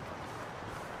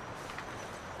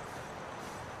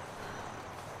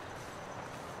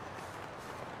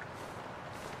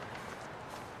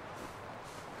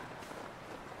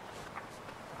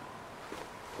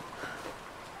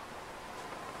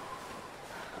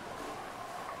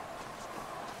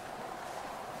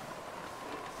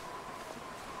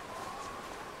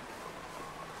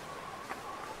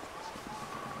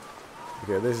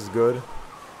 Okay, this is good.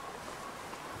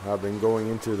 I've been going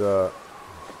into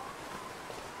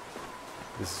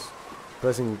this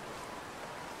pressing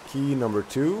key number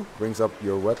 2 brings up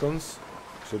your weapons.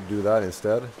 Should do that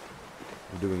instead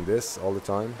of doing this all the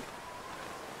time.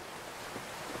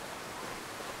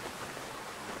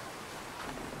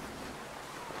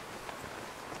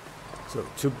 So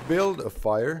to build a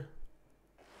fire.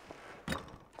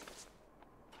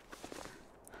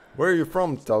 Where are you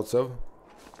from, Tautsov?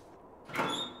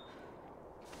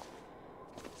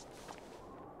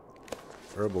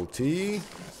 Herbal tea.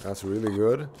 That's really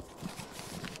good.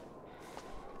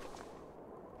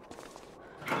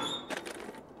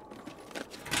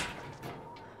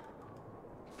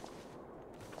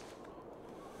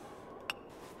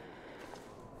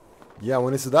 Yeah,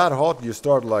 when it's that hot, you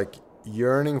start like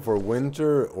yearning for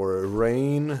winter or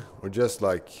rain or just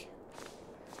like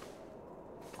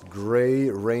gray,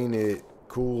 rainy,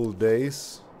 cool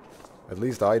days. At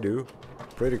least I do.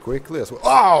 Pretty quickly as well.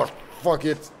 Oh, fuck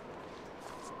it!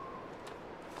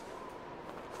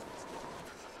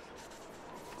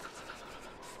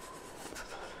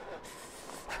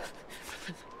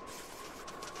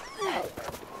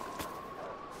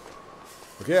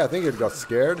 Okay, I think it got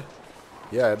scared.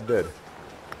 Yeah, it did.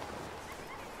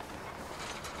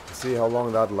 Let's see how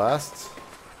long that lasts.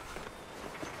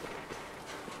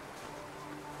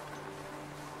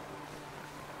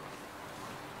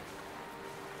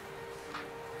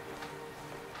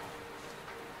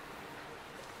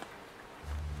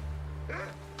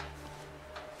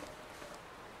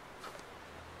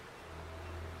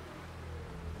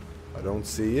 I don't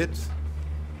see it.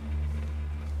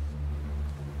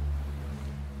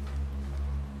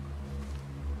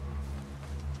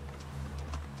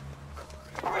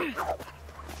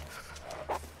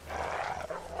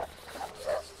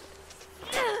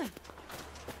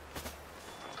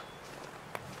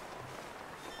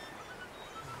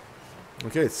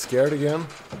 Okay, it's scared again.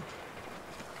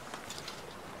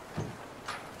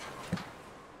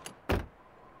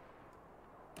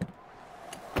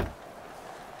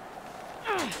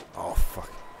 Oh, fuck.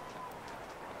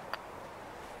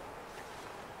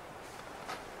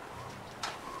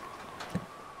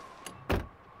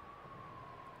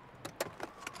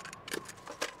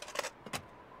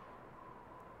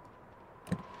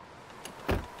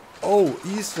 Oh,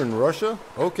 Eastern Russia?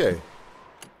 Okay.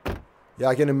 Yeah,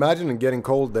 I can imagine it getting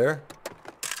cold there.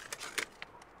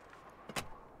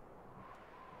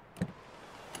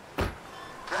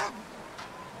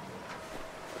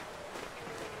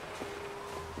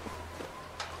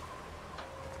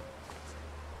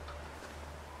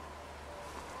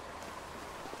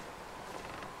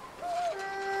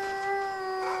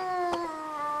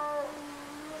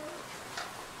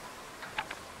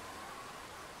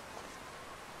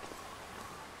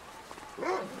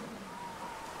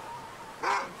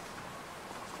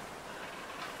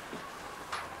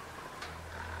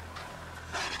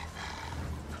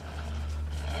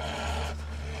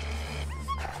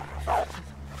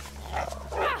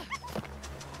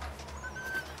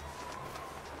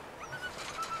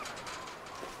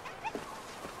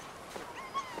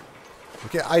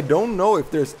 Okay, I don't know if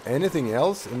there's anything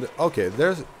else in the... Okay,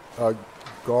 there's a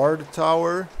guard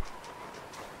tower.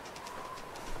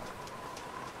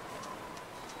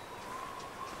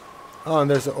 Oh, and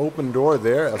there's an open door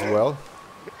there as well.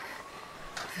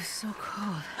 It's so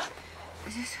cold. I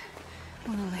just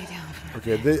want to lay down for a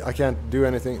Okay, bit. I can't do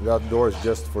anything. That door is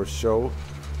just for show.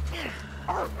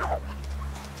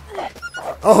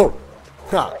 Oh!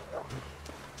 Ha!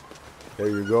 There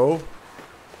you go.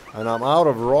 And I'm out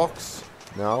of rocks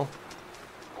now.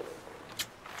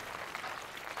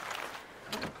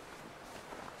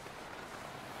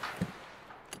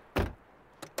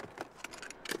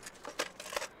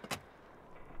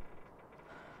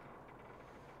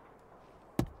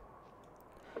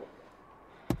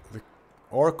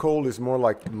 Our cold is more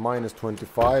like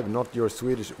 -25, not your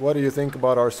Swedish. What do you think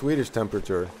about our Swedish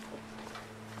temperature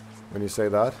when you say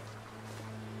that?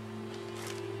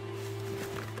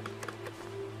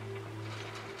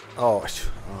 Oh,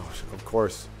 of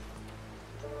course.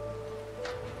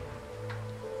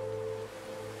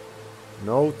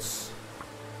 Notes.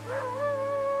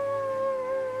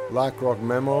 Blackrock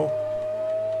memo.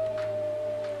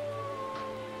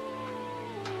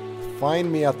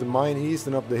 Find me at the mine east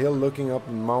and up the hill, looking up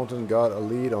the mountain. Got a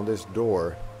lead on this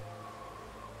door.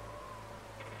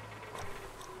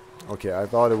 Okay, I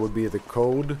thought it would be the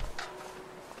code.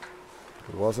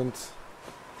 It wasn't.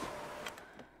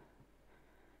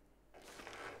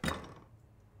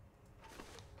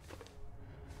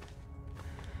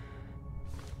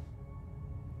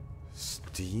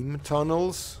 Steam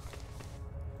tunnels?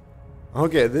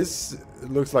 Okay, this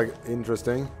looks like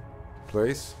interesting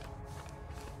place.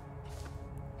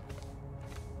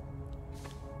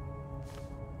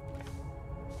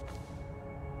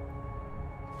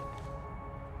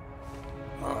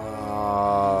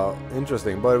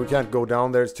 Interesting, but we can't go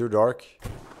down there, it's too dark.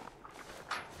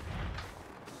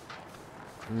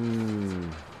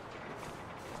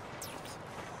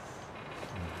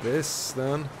 This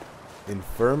then?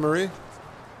 Infirmary?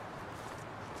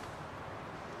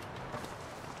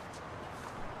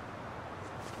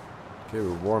 Okay,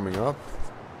 we're warming up.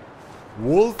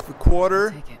 Wolf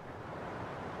quarter. Take it.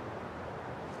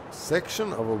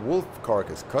 Section of a wolf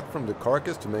carcass cut from the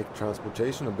carcass to make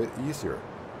transportation a bit easier.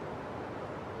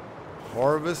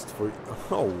 Harvest for...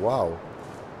 Oh, wow.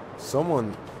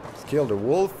 Someone killed a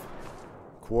wolf.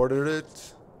 Quartered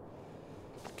it.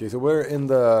 Okay, so we're in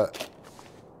the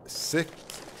sick...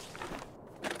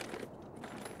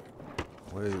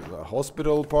 What is it, the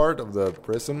hospital part of the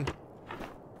prison.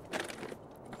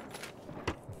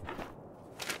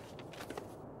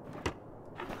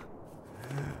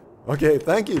 Okay,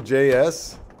 thank you,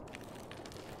 JS.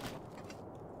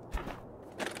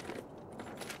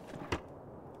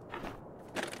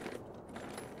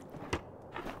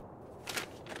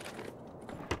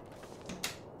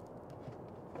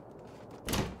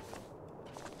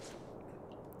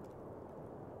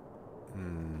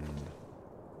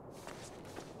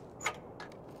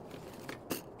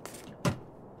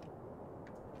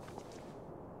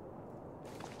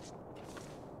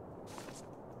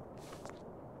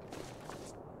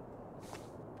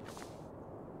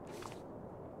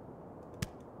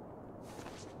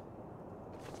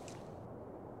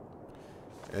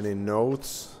 Any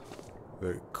notes?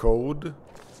 The code?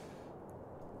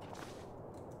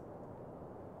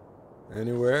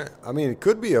 Anywhere? I mean, it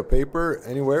could be a paper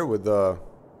anywhere with the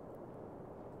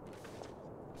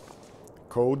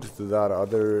code to that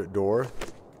other door.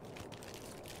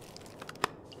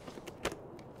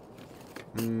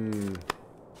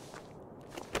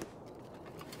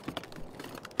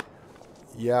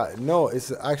 Yeah, no,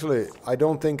 it's actually... I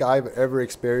don't think I've ever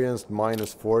experienced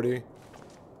minus 40.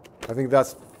 I think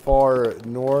that's far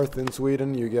north in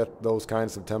Sweden you get those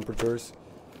kinds of temperatures.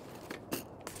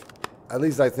 At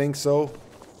least I think so.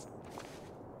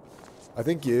 I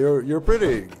think you're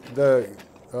pretty... The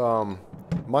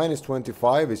minus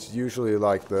 25 is usually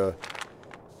like the...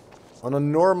 On a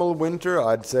normal winter,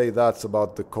 I'd say that's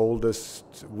about the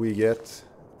coldest we get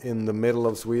in the middle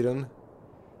of Sweden,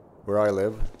 where I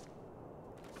live.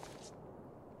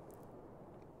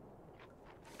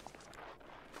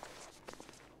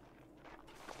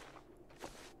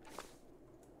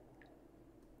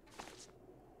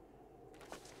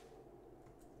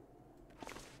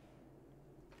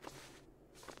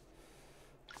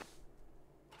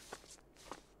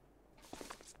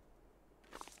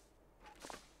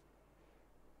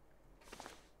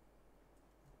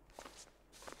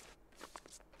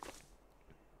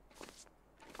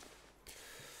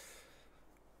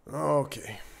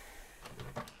 Okay.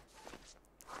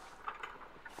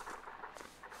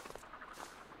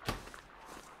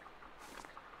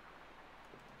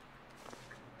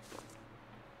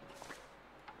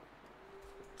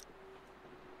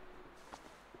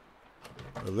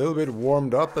 A little bit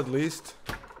warmed up at least.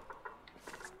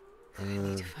 I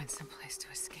need to find some place to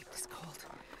escape this cold.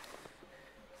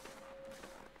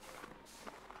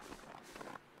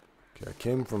 Okay, I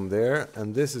came from there,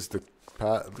 and this is the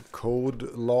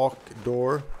code lock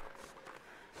door.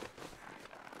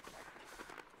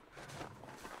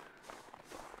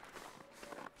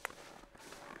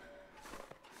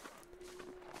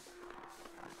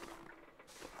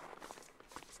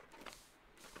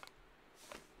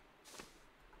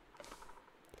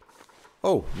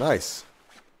 Oh, nice.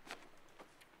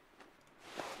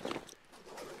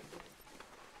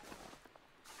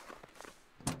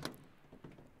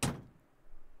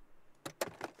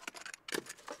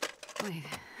 Wait.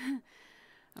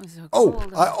 I'm so Oh,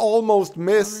 cold. I almost I'm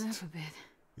warming missed. up a bit.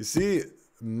 You see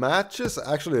matches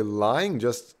actually lying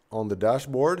just on the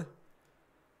dashboard.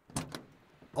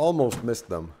 Almost missed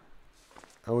them.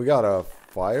 And we got a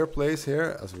fireplace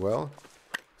here as well.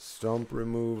 Stump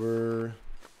remover.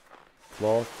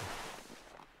 Cloth.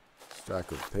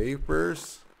 Stack of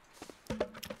papers.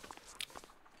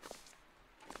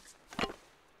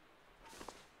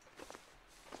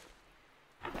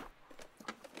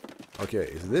 Okay,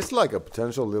 is this like a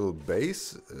potential little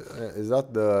base? Is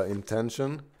that the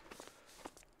intention?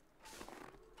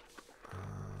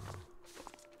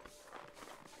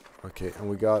 Okay, and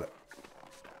we got...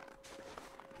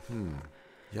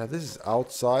 Yeah, this is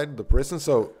outside the prison,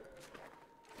 so...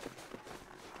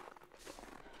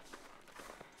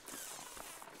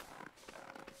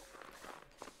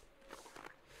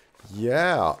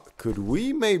 Yeah, could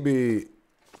we maybe...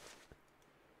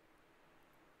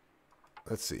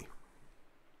 Let's see.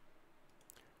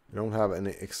 We don't have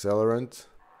any accelerant.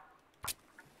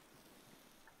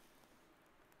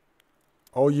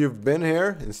 Oh, you've been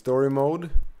here in story mode?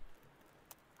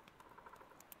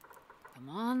 Come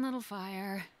on, little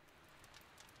fire.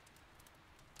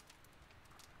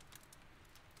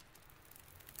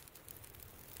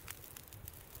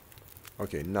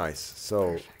 Okay, nice.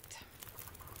 So... Perfect.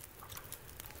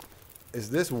 Is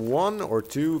this 1 or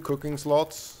 2 cooking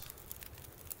slots?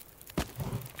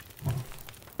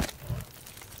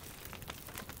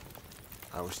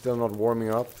 We're still not warming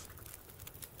up.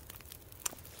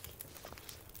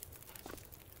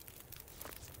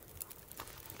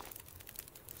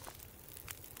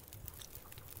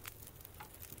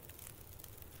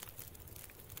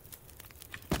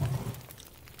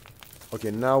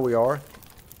 Okay, now we are.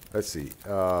 Let's see.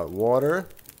 Water.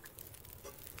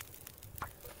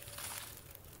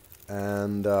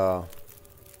 And oh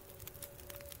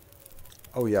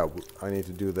yeah, I need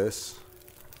to do this.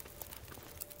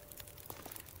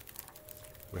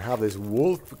 We have this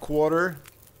wolf quarter.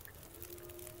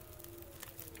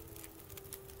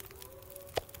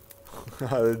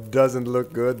 It doesn't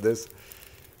look good, this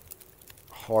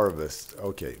harvest.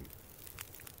 Okay.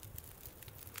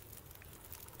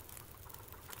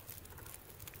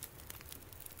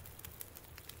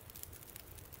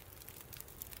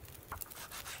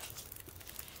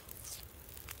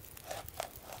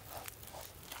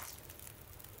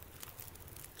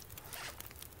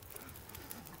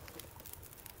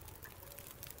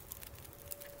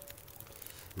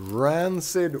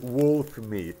 Rancid wolf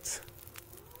meat.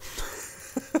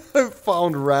 I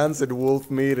found rancid wolf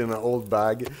meat in an old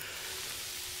bag.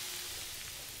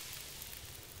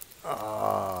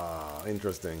 Ah,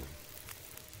 interesting.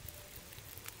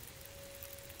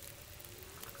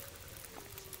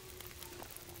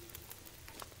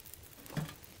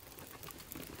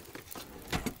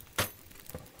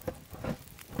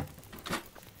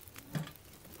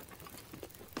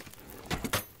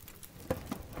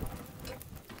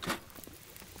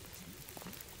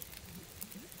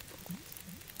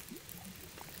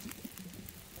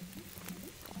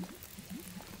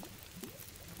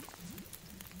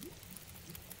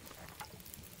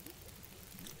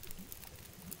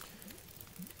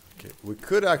 We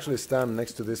could actually stand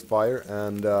next to this fire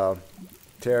and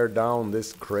tear down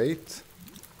this crate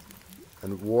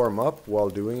and warm up while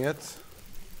doing it.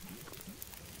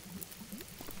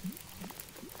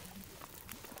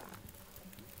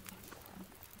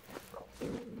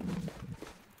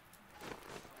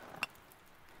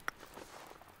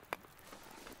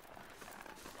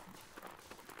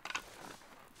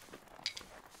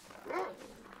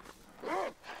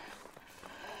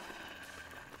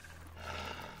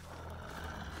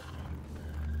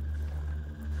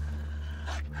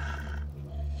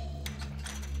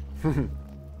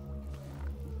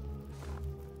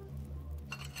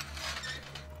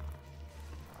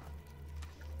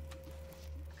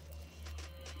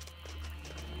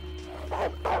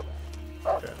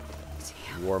 Okay.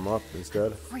 Warm up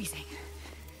instead. Freezing.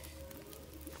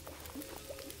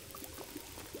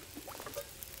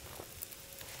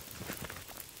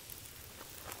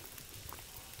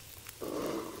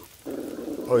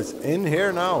 Oh, it's in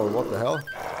here now, or what the hell?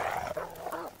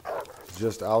 It's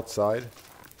just outside.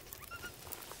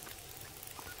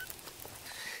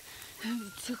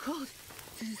 Too cold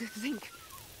to think.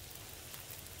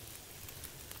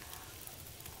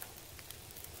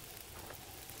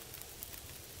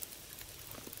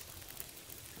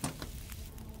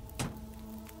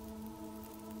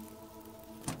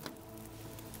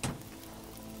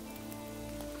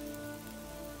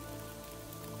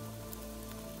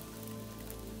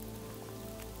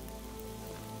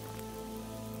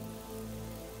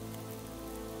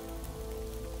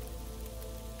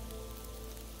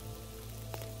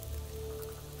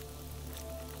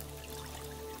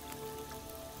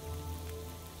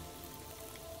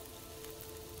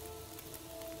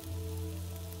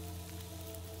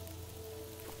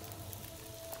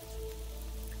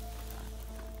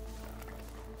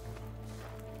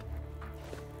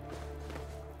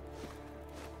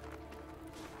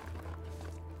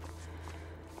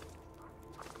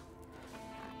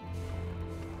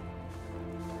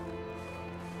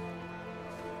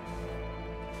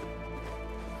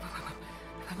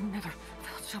 I've never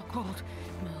felt so cold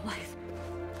in my life.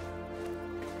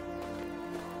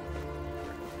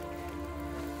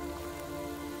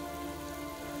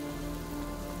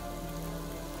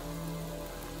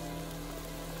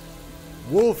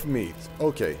 Wolf meat.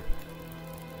 Okay.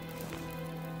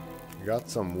 Got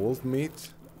some wolf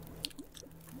meat.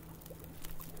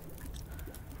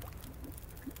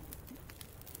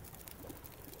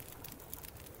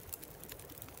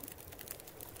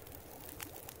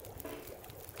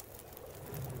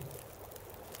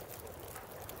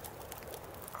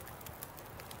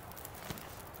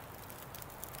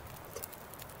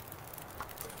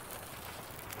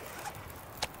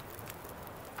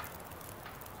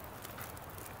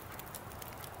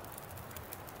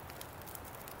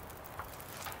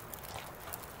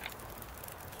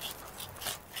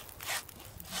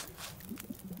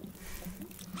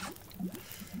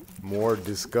 More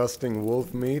disgusting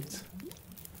wolf meat.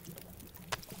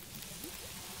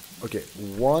 Okay,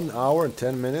 1 hour and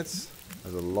 10 minutes.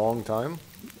 That's a long time.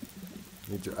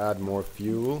 Need to add more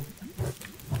fuel.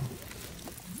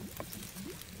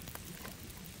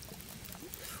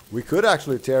 We could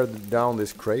actually tear down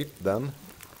this crate then,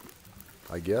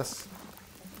 I guess.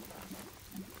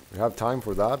 We have time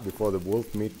for that before the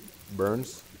wolf meat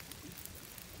burns.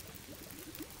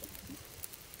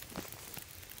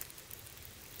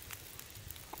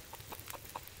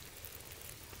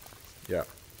 Yeah.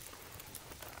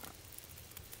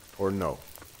 Or no.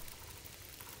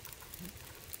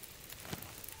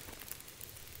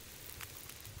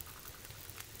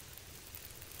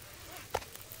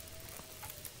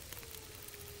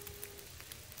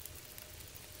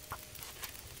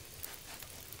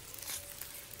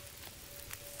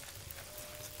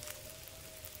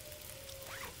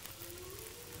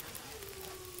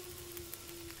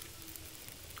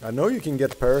 I know you can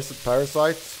get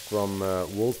parasites from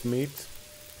wolf meat.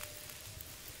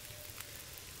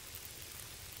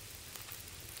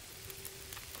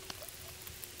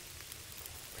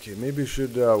 Okay, maybe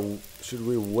should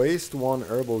we waste one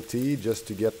herbal tea just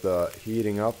to get the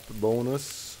heating up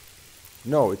bonus?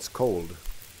 No, it's cold.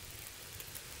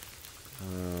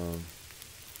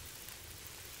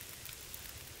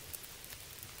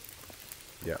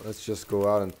 Yeah, let's just go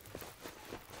out and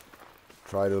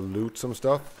try to loot some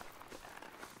stuff.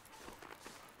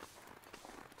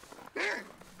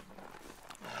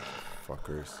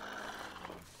 Fuckers.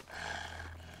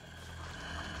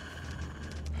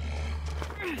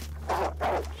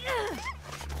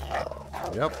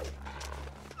 Yep.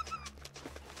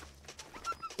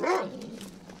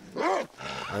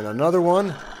 And another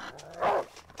one.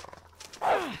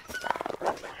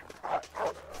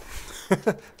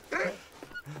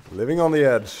 Living on the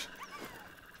edge.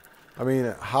 I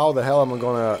mean, how the hell am I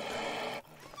gonna...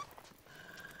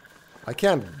 I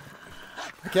can't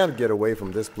get away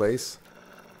from this place.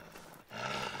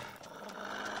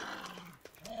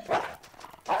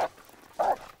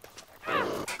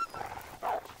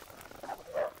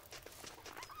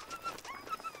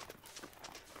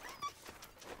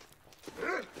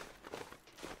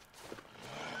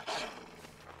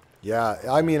 Yeah,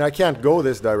 I mean, I can't go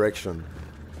this direction.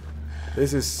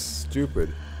 This is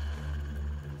stupid.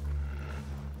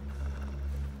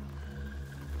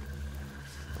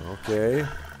 Okay. I'm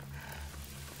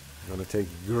gonna take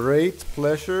great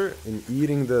pleasure in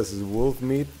eating this wolf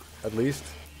meat, at least.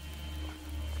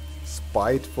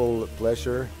 Spiteful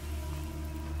pleasure.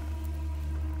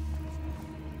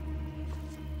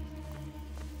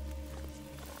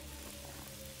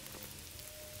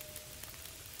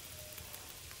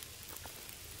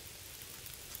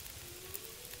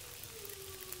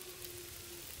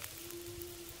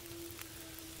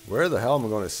 Where the hell am I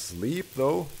gonna sleep,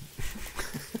 though?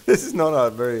 This is not a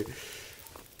very...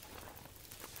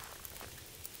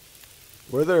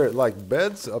 Were there, like,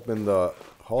 beds up in the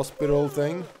hospital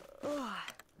thing?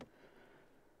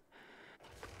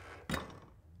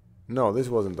 No, this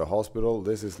wasn't the hospital.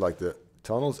 This is, like, the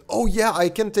tunnels. Oh, yeah, I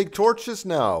can take torches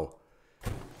now!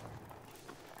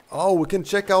 Oh, we can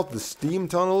check out the steam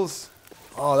tunnels.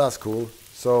 Oh, that's cool.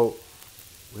 So,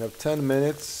 we have 10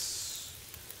 minutes.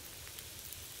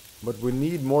 But we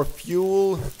need more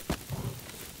fuel.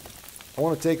 I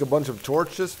want to take a bunch of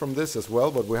torches from this as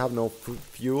well, but we have no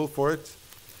fuel for it.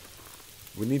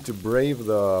 We need to brave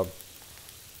the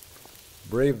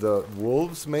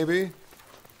wolves, maybe.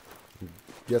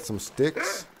 Get some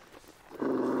sticks.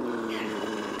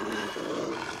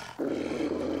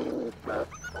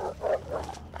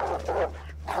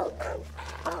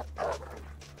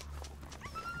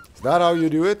 Is that how you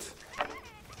do it?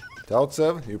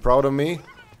 Tautsev, you proud of me?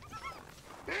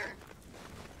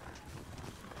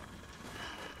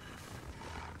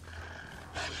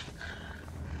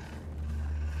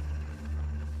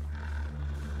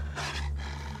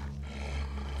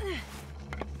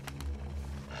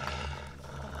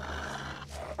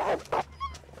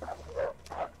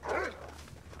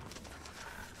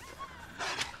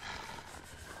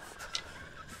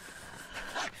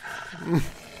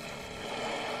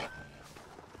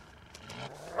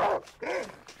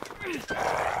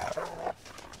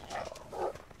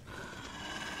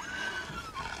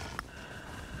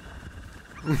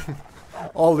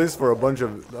 All this for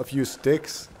a few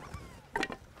sticks.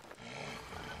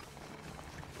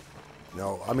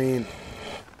 No, I mean...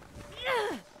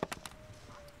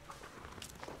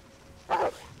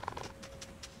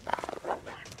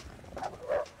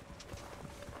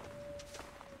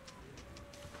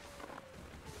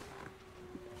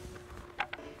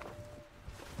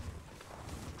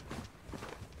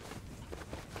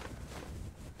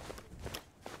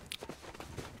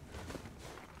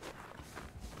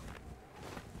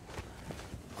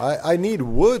 I need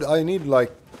wood. I need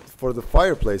like for the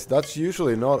fireplace. That's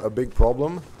usually not a big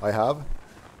problem I have,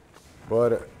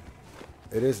 but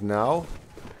it is now.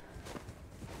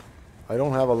 I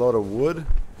don't have a lot of wood.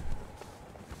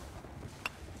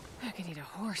 I could eat a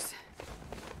horse.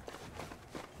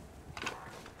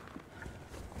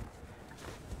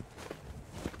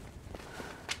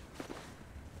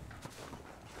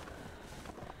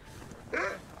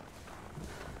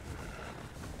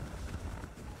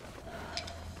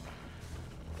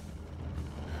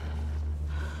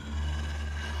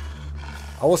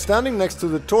 I was standing next to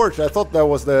the torch. I thought that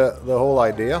was the whole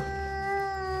idea.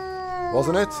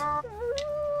 Wasn't it?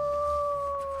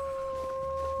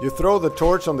 You throw the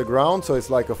torch on the ground so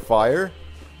it's like a fire.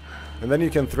 And then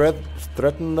you can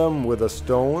threaten them with a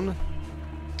stone.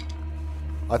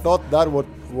 I thought that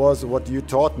was what you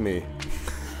taught me.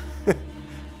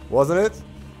 Wasn't it?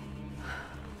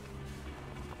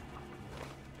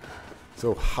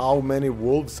 So how many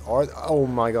wolves are... Oh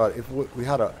my god, if we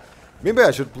had a... Maybe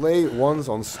I should play once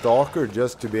on Stalker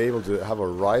just to be able to have a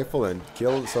rifle and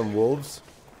kill some wolves.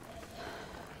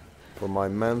 For my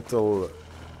mental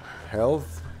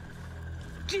health.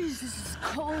 Jesus, this is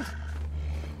cold.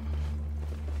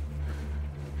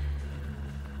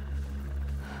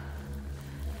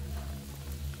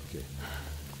 Okay.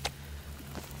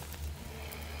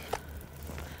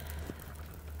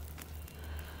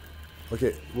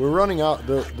 Okay, we're running out.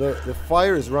 The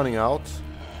fire is running out.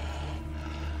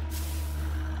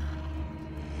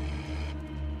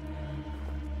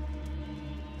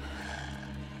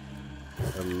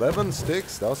 $11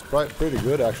 sticks. That was pretty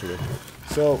good, actually.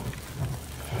 So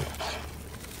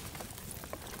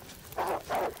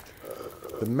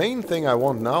the main thing I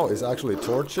want now is actually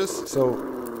torches. So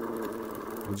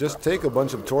we just take a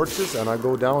bunch of torches and I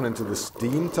go down into the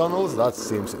steam tunnels. That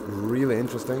seems really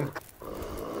interesting.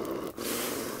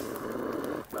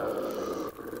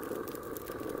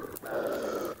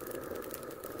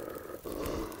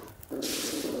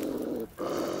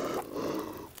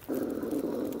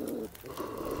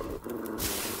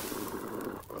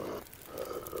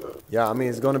 Yeah, I mean,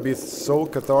 it's gonna be so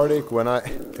cathartic when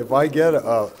if I get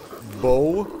a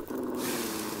bow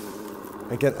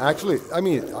and can actually, I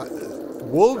mean,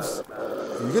 wolves,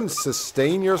 you can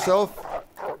sustain yourself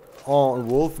on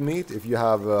wolf meat if you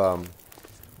have,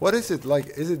 what is it,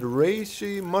 like, is it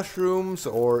reishi mushrooms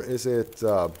or is it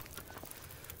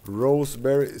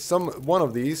roseberry, one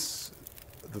of these,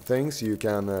 the things you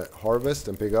can harvest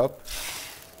and pick up,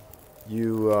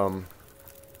 you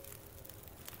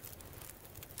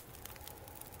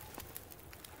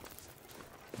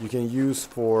can use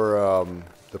for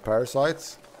the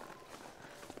parasites.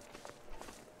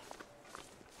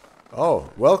 Oh,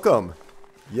 welcome.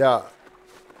 Yeah,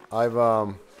 I've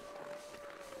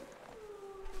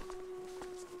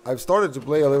started to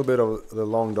play a little bit of the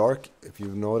Long Dark, if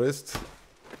you've noticed.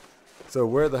 So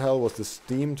where the hell was the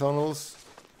steam tunnels?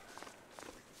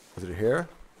 Is it here?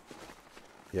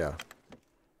 Yeah.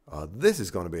 This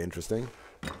is going to be interesting.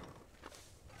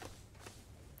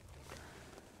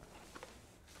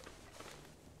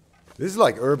 This is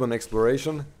like urban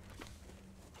exploration.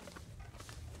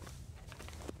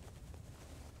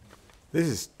 This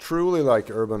is truly like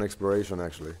urban exploration,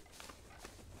 actually.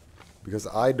 Because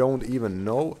I don't even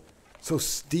know. So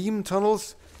steam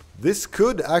tunnels? This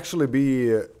could actually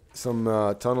be some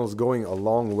tunnels going a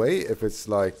long way. If it's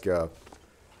like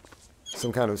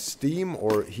some kind of steam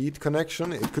or heat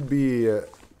connection. It could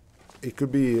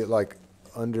be like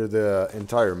under the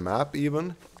entire map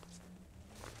even.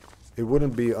 It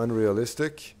wouldn't be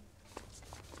unrealistic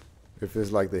if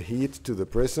it's like the heat to the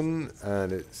prison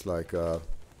and it's like a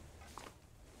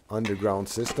underground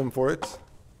system for it.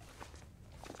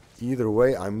 Either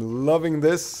way, I'm loving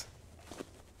this.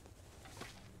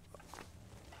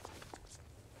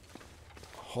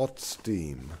 Hot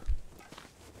steam.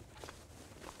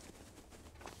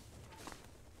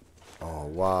 Oh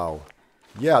wow.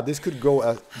 Yeah, this could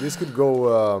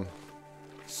go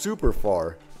super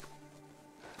far.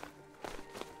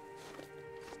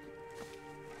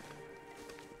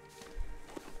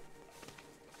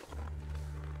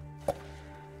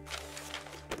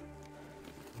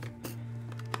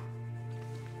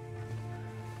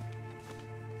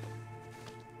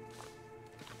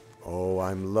 Oh,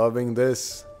 I'm loving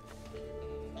this.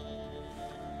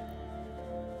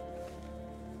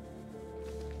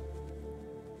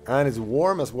 And it's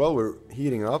warm as well. We're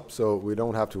heating up, so we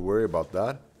don't have to worry about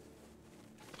that.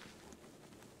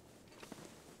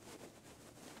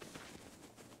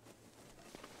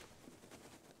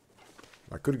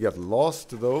 I could get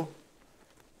lost though.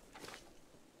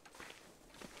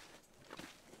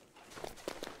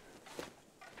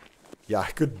 Yeah,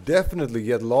 I could definitely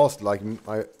get lost. Like,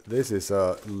 this is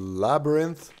a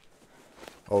labyrinth.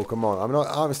 Oh, come on.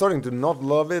 I'm starting to not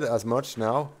love it as much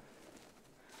now.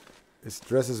 It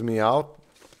stresses me out.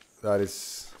 That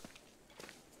is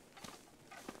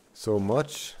so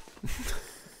much.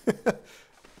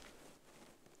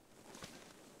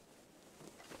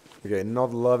 Okay,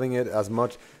 not loving it as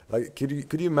much. Like, could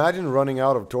you imagine running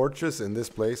out of torches in this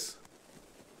place?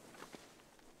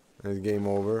 And it's game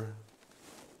over.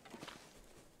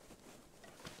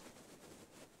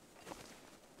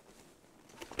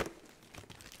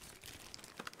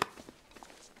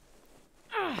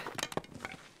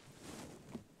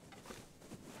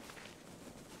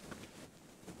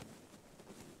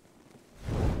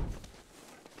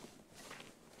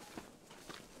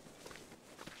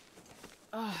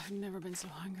 Oh, I've never been so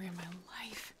hungry in my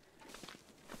life.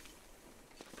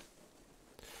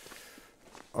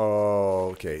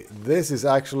 Okay, this is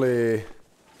actually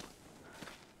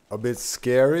a bit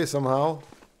scary somehow.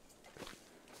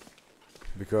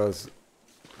 Because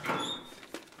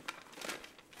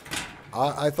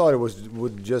I thought it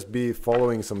would just be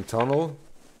following some tunnel.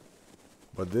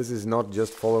 But this is not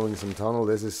just following some tunnel,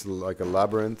 this is like a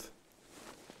labyrinth.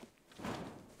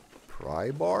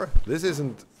 Pry bar? This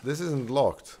isn't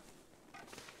locked.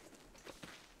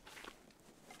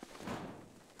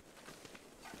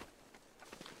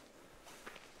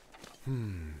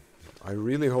 I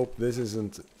really hope this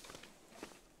isn't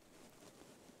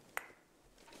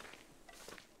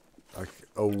like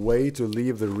a way to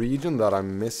leave the region that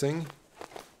I'm missing.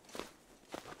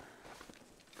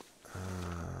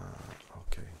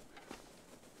 Okay.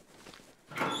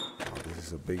 Oh, this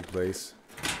is a big place.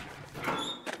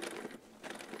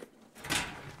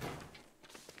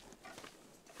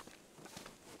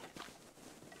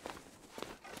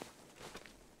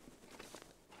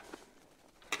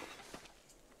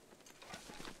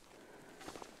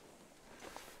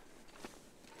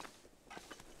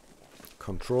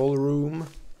 Control room.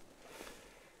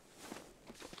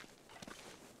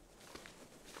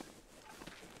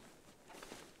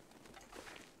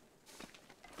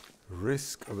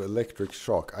 Risk of electric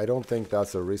shock. I don't think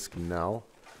that's a risk now.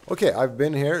 Okay, I've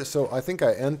been here, so I think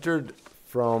I entered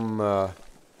from...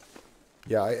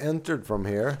 yeah, I entered from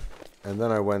here, and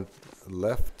then I went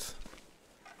left.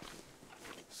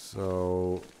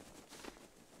 So...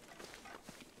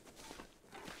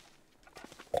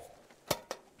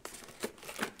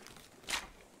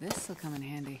 This'll come in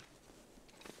handy.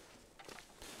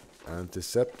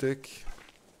 Antiseptic.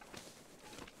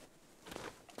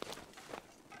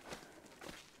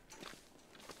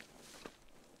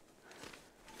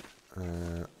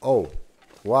 Oh,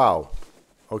 wow.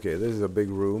 Okay, this is a big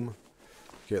room.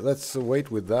 Okay, let's wait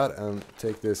with that and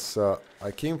take this.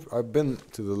 I've been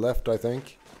to the left, I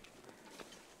think.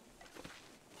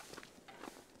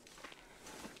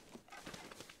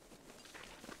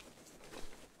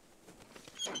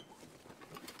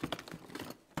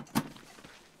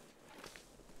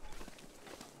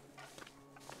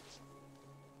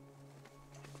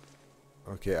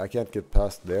 Okay, I can't get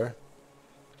past there.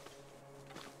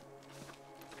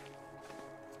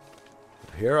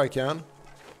 Here I can.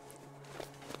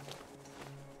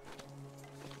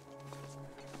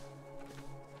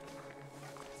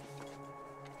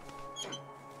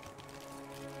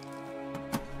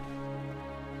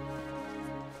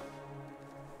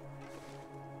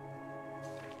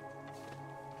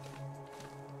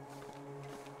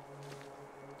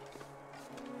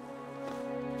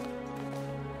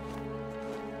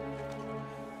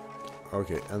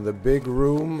 Okay, and the big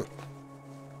room,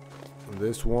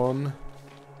 this one.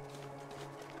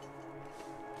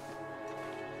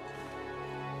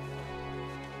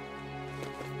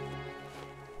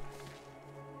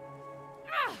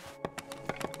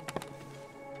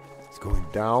 It's going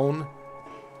down.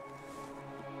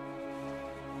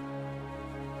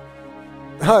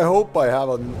 I hope I have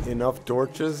enough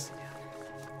torches.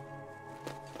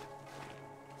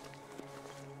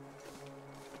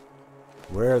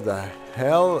 Where the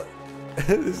hell?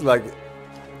 It's like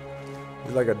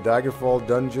a Daggerfall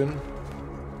dungeon.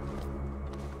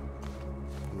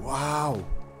 Wow.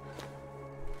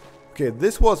 Okay,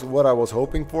 this was what I was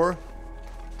hoping for.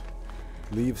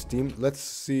 Leave steam. Let's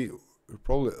see.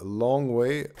 Probably a long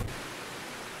way.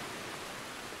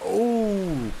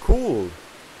 Oh, cool.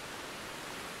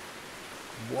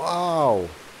 Wow.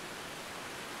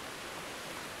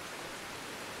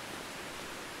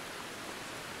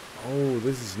 Oh,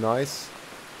 this is nice.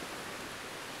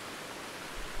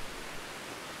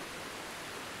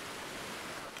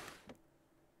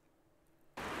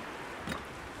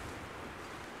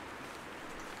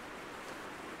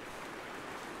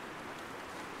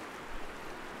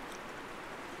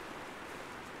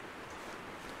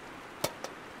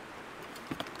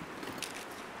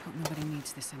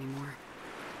 needs this anymore.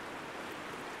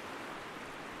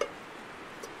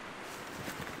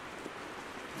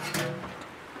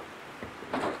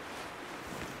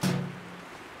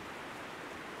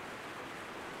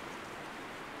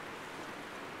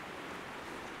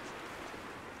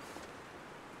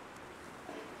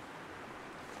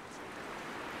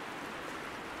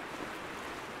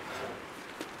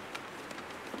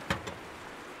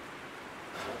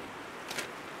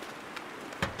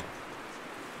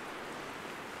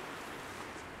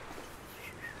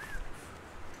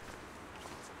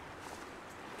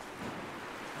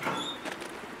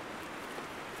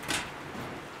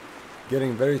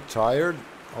 Getting very tired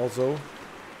also.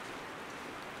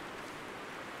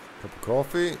 Cup of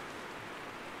coffee.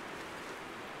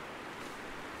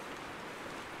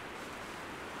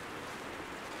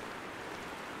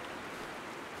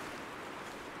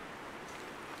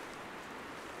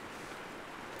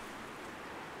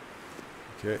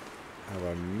 Okay, have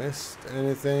I missed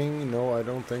anything? No, I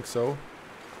don't think so.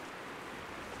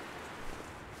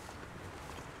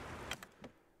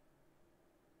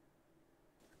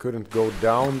 Couldn't go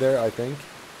down there, I think.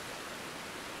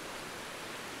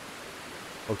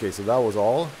 Okay, so that was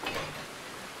all.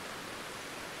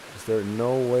 Is there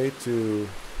no way to...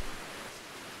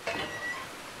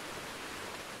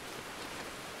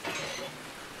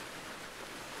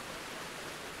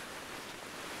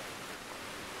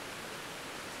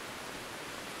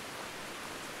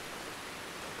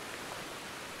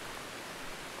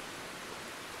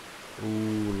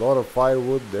 Ooh, a lot of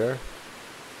firewood there.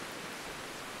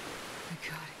 I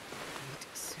gotta eat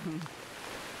soon.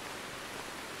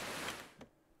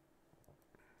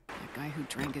 That guy who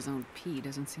drank his own pee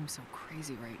doesn't seem so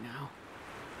crazy right now.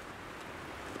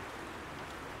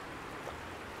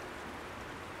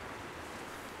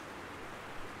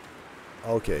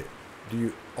 Okay, do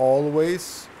you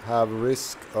always have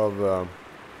risk of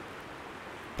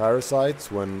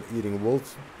parasites when eating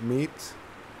wolf meat?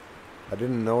 I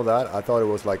didn't know that. I thought it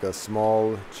was like a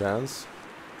small chance.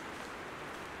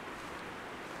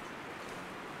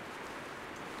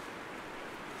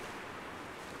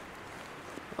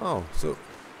 Oh, so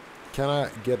can I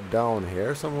get down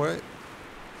here somewhere?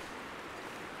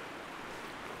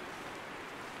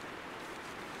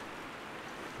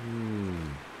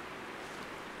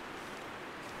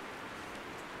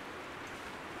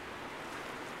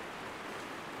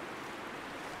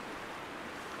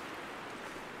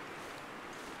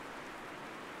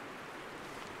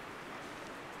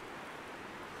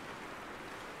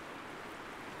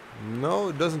 No,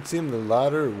 it doesn't seem the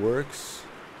ladder works.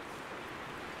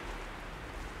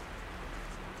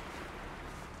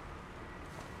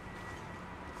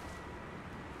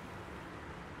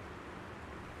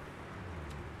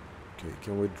 Okay,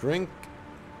 can we drink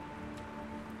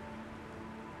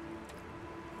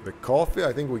the coffee?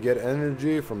 I think we get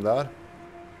energy from that.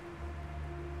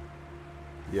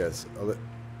 Yes,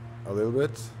 a little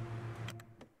bit.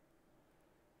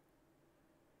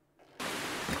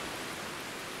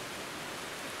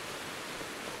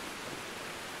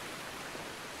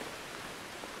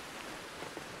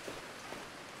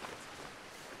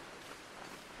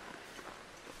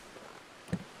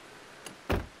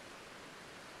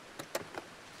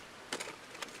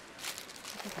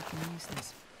 I think I can use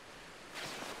this.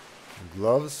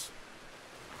 Gloves.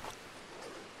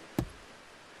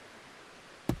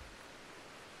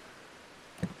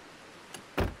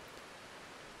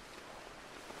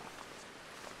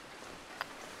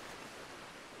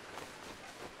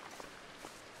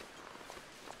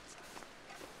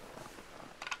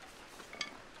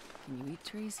 Can you eat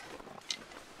trees?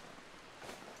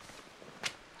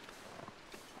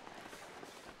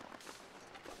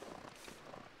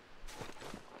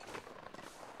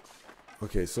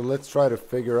 Okay, so let's try to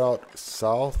figure out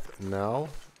south now.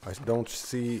 I don't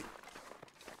see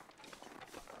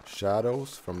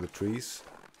shadows from the trees.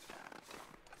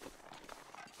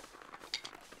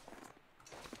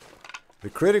 The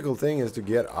critical thing is to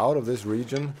get out of this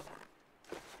region.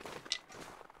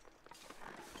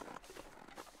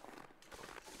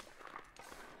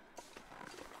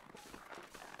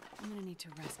 I'm gonna need to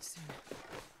rest soon.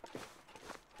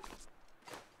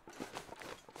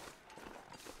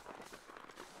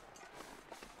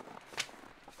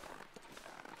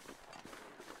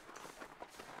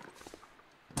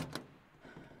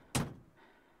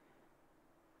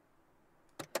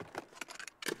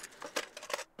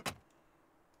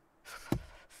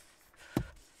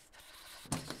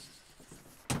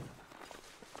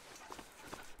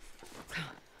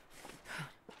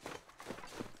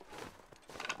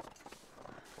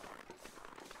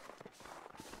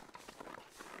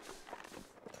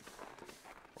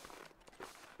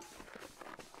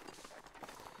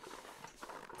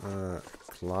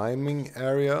 Climbing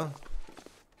area.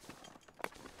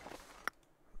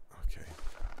 Okay.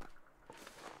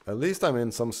 At least I'm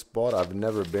in some spot I've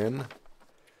never been.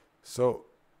 So,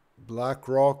 black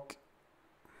rock.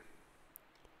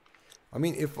 I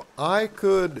mean, if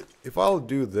I'll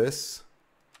do this.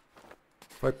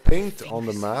 If I paint on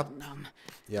the map.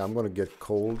 Yeah, I'm gonna get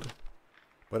cold.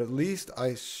 But at least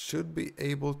I should be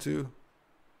able to.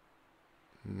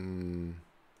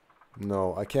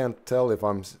 No, I can't tell if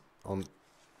I'm on.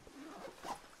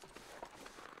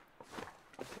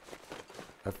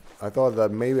 I thought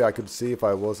that maybe I could see if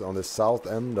I was on the south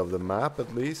end of the map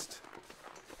at least.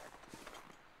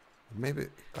 Maybe.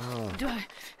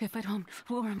 If I don't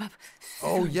warm up.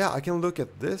 Oh yeah, I can look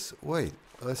at this. Wait,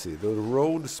 let's see. The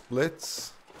road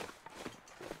splits.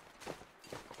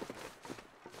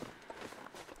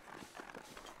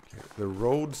 Okay, the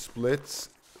road splits.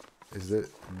 Is it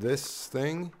this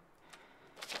thing?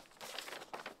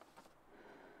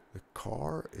 The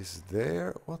car is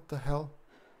there. What the hell?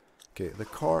 Okay, the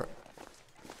car.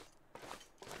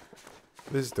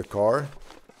 This is the car.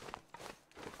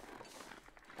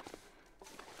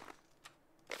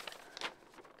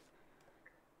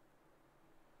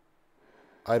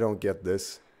 I don't get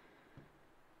this.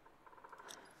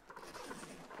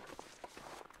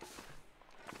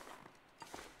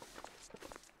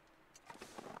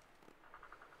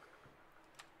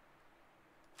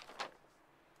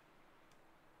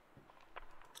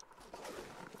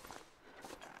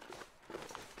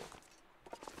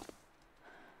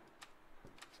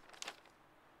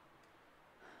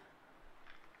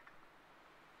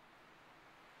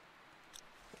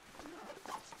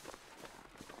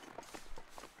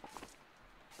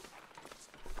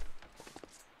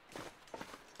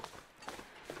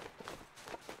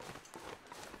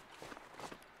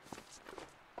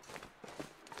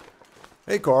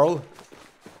 Hey, Carl.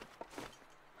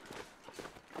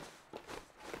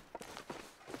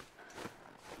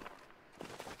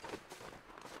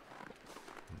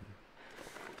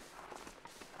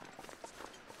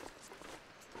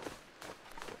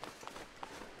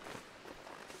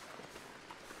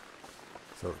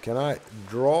 So, can I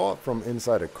draw from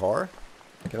inside a car?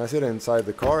 Can I sit inside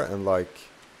the car and, like,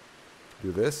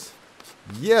 do this?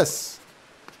 Yes!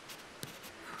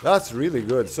 That's really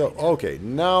good. So, okay,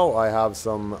 now I have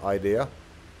some idea.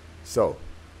 So,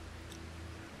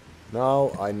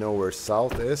 now I know where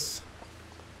south is.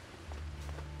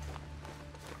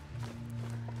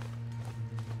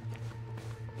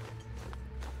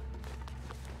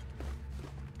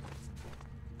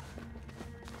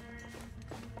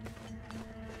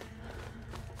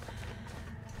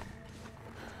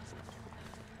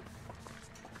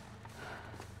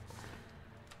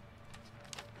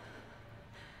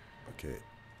 Okay.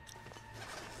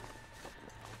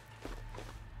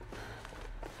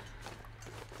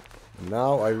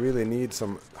 Now I really need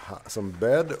some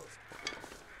bed.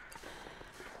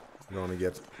 I'm gonna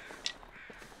get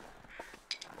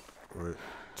we're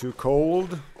too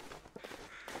cold.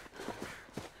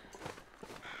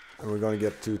 And we're gonna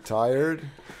get too tired.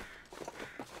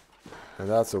 And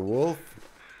that's a wolf.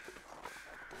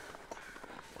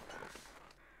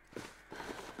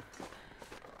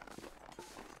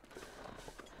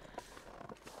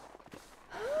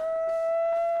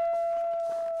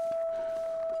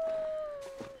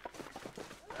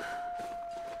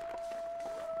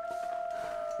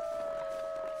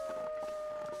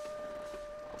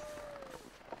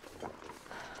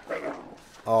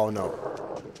 Oh no.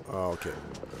 Oh, okay.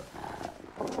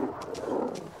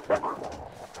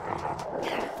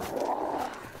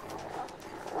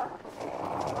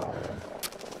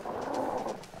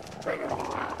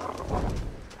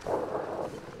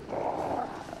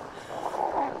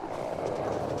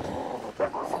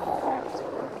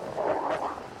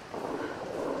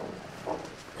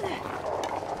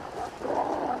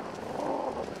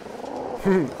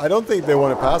 I don't think they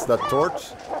want to pass that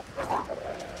torch.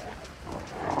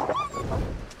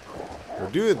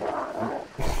 Dude.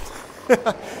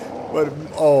 But,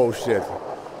 oh shit.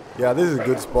 Yeah, this is a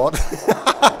good spot.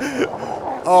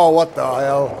 Oh, what the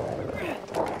hell?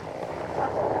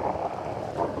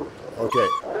 Okay.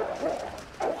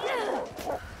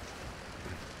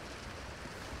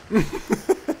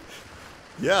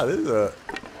 Yeah, this is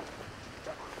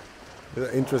an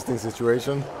interesting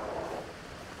situation.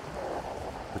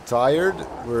 We're tired.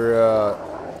 We're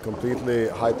completely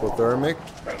hypothermic.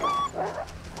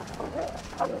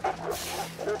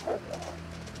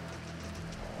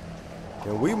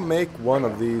 Can we make one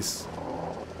of these?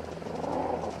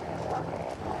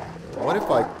 What if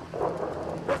I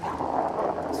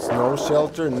snow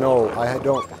shelter? No,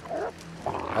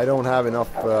 I I don't have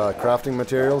enough crafting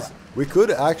materials. We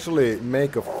could actually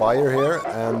make a fire here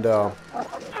and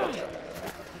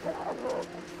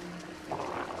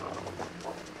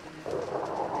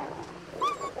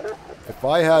if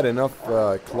I had enough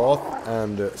cloth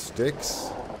and sticks.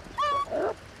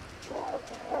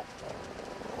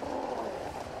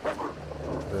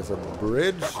 There's a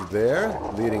bridge there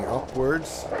leading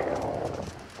upwards.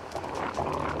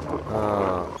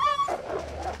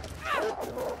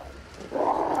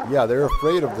 Yeah, they're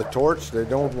afraid of the torch. They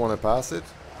don't want to pass it.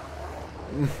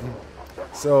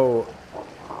 So,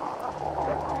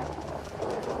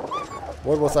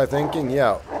 what was I thinking?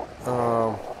 Yeah.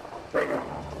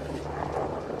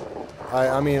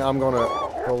 I mean, I'm gonna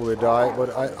probably die, but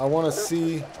I want to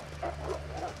see.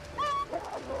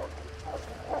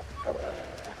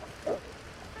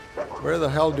 Where the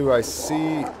hell do I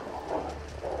see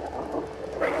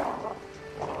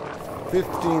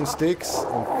 15 sticks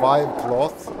and 5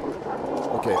 cloth?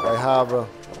 Okay, I have...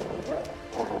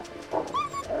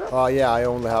 yeah, I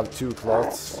only have 2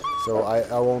 cloths, so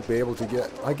I won't be able to get...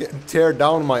 I can tear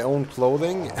down my own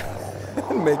clothing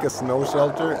and make a snow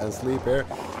shelter and sleep here.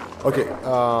 Okay,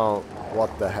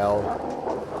 what the hell?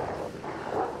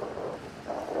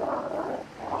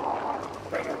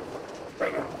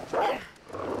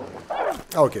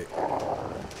 Okay.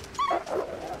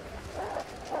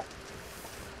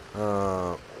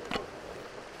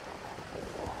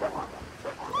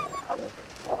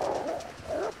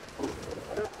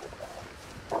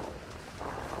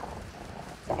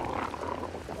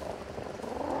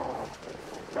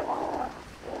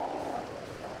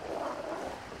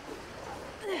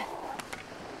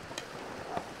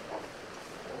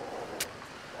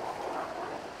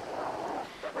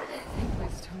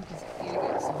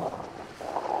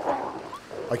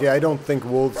 Okay, I don't think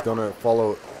Wolf's gonna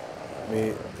follow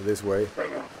me this way.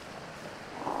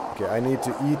 Okay, I need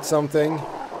to eat something.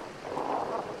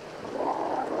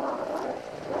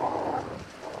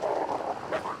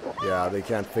 Yeah, they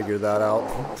can't figure that out.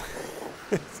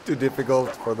 It's too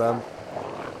difficult for them.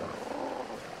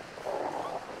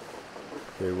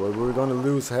 Okay, well, we're gonna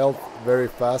lose health very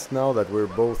fast now that we're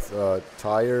both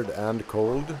tired and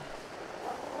cold.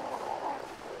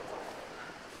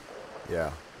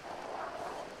 Yeah.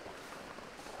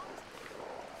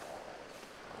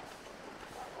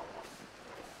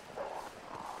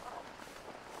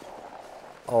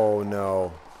 Oh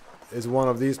no. Is one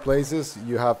of these places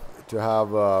you have to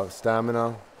have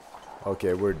stamina?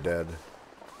 Okay, we're dead.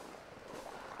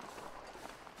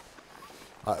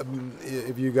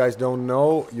 If you guys don't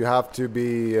know, you have to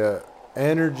be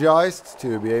energized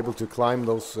to be able to climb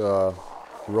those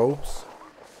ropes.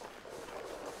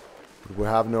 We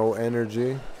have no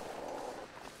energy.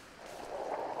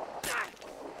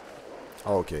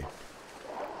 Okay.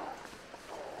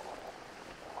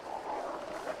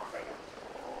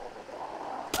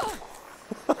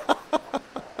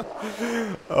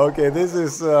 Okay, this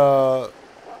is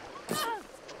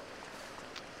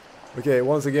okay,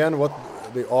 once again, what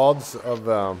the odds of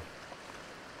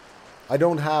I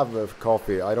don't have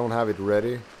coffee. I don't have it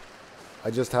ready.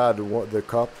 I just had the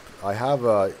cup. I have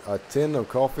a tin of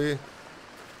coffee,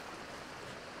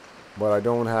 but I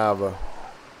don't have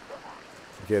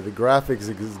okay, the graphics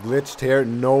is glitched here.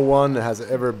 No one has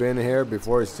ever been here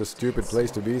before. It's a stupid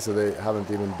place to be, so they haven't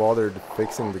even bothered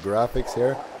fixing the graphics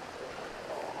here.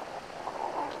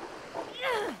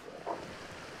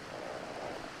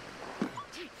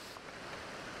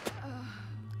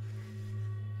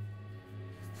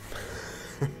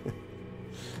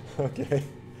 Okay.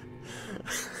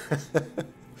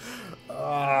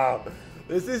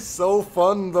 This is so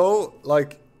fun though,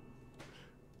 like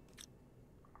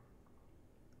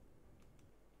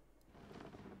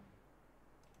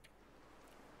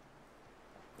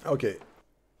okay.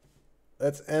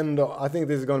 Let's end. I think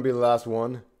this is going to be the last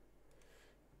one.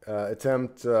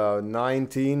 Attempt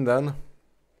 19 then.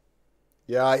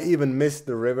 Yeah, I even missed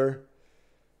the river.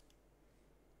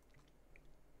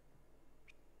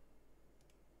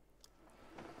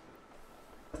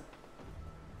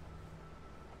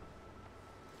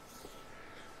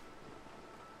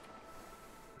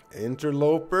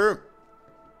 Interloper.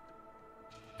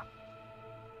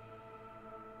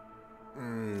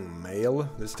 Male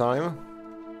this time.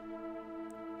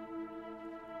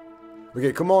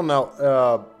 Okay, come on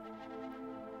now.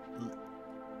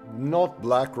 Not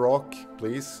Black Rock,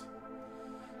 please.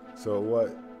 So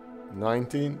what?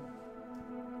 19?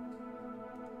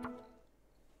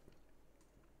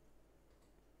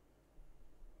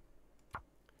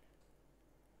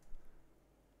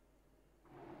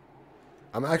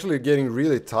 I'm actually getting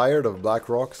really tired of Black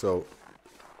Rock, so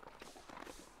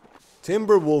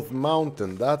Timberwolf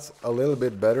Mountain, that's a little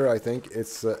bit better, I think.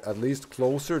 It's at least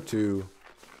closer to...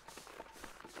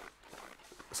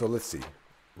 So let's see.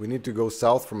 We need to go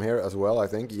south from here as well, I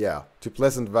think. Yeah, to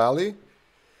Pleasant Valley.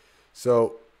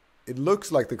 So it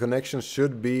looks like the connection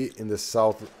should be in the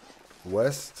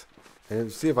southwest.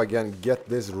 And see if I can get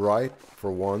this right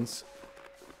for once.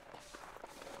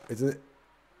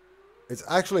 It's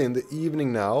actually in the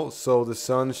evening now, so the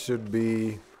sun should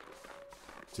be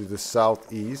to the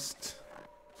southeast.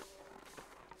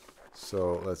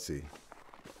 So let's see.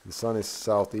 The sun is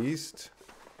southeast.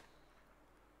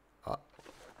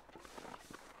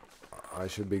 I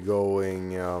should be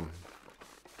going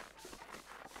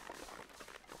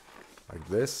like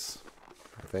this,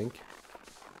 I think.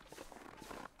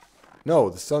 No,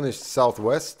 the sun is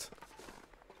southwest.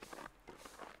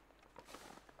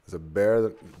 There's a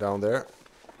bear down there.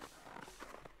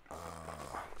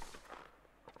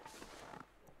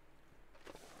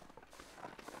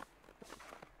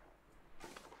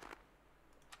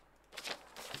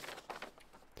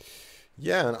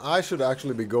 Yeah, and I should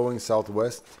actually be going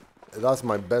southwest. That's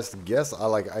my best guess.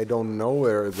 I don't know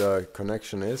where the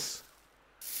connection is,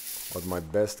 but my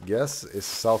best guess is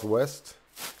southwest.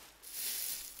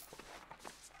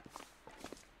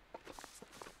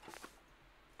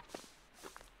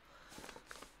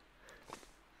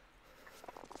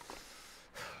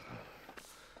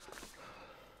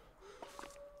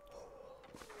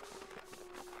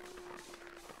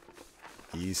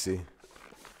 Easy.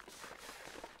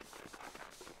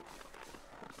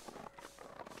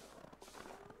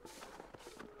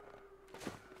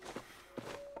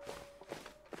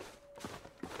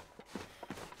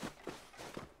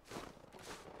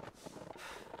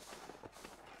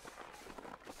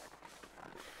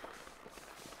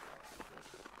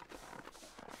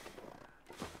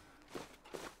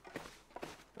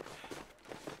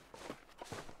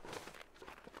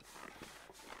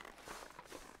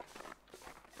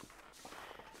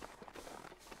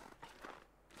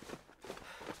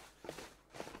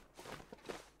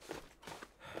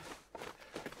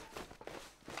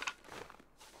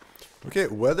 Okay,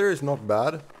 weather is not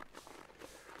bad.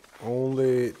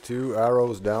 Only 2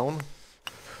 arrows down.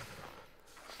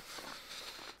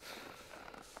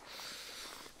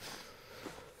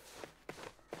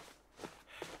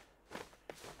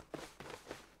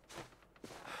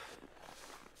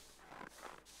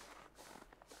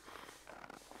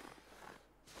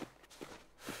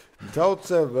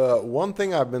 Tautsev, one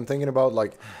thing I've been thinking about,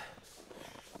 like,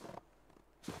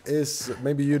 is,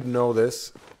 maybe you'd know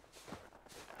this,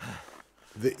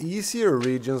 the easier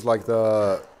regions, like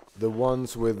the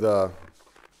ones with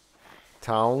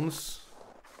towns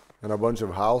and a bunch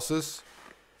of houses,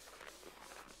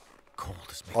 Cold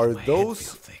is making are my head feel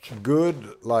those thick.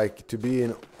 good, like, to be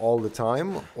in all the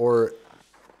time? Or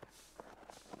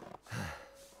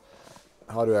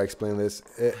how do I explain this?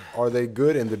 Are they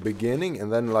good in the beginning,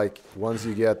 and then, like, once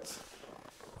you get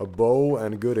a bow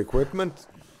and good equipment,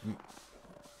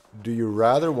 do you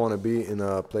rather want to be in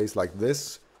a place like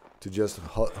this to just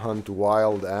hunt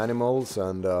wild animals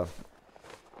and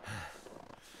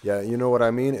yeah, you know what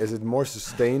I mean? Is it more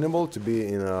sustainable to be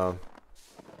in an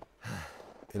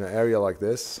area like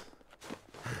this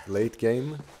late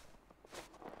game?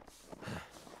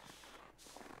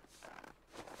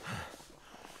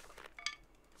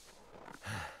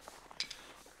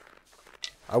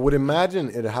 I would imagine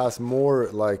it has more,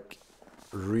 like,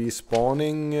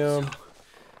 respawning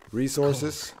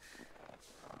resources,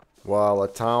 while a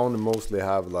town mostly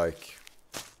have, like,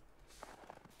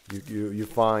 you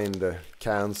find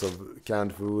cans of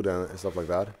canned food and stuff like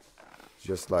that.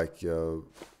 Just like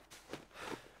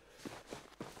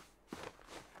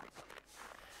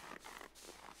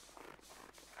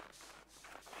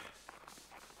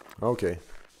okay.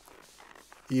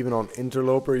 Even on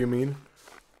Interloper, you mean?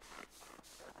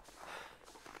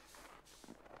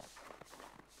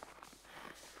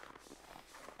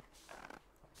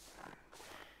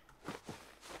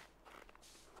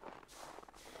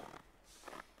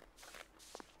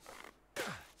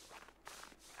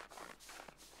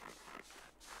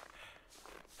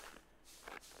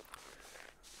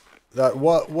 That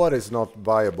what is not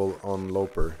viable on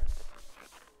Loper?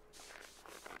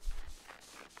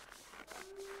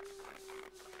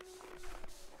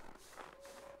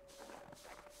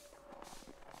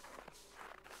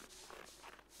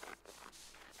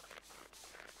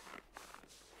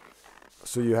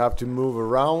 So you have to move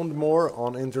around more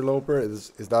on Interloper? Is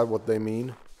that what they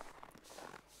mean?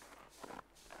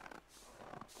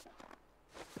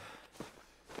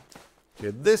 Okay,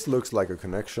 this looks like a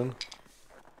connection.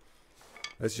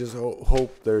 Let's just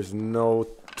hope there's no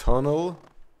tunnel.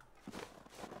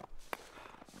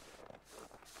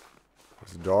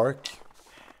 It's dark.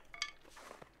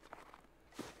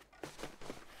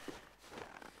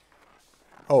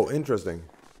 Oh, interesting.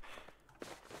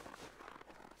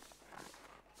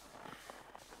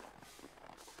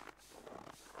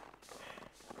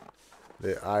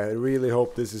 I really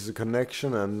hope this is a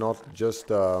connection and not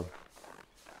just a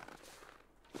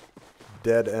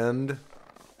dead end.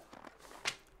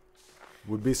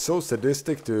 Would be so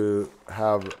sadistic to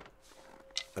have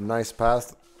a nice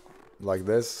path like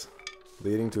this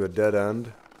leading to a dead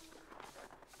end.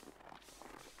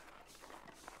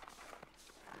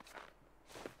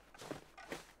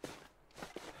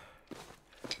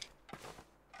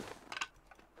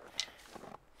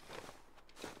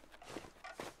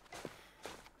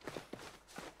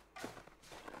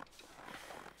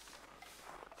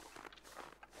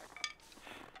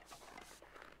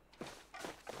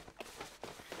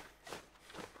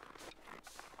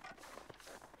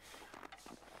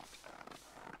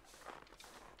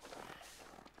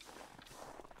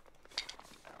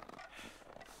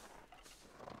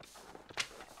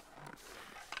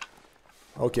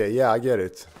 Okay, yeah, I get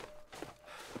it.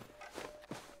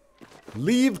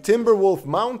 Leave Timberwolf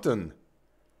Mountain.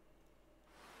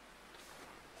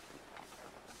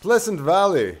 Pleasant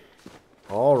Valley.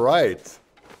 All right.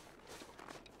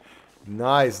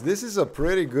 Nice. This is a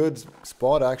pretty good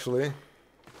spot, actually.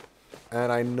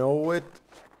 And I know it.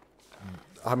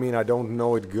 I mean, I don't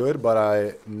know it good, but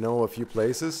I know a few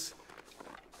places.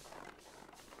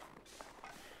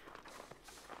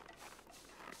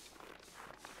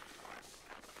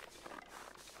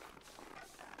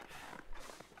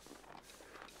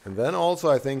 And then also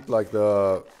I think like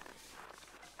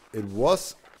it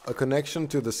was a connection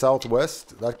to the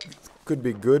southwest. That could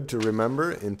be good to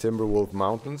remember in Timberwolf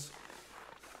Mountains.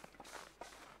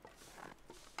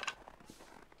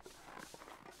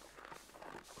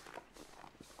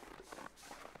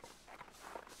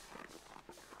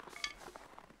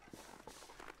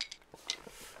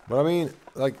 But I mean,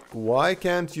 like, why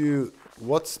can't you,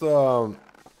 what's the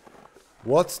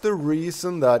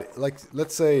reason that, like,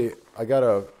 let's say I got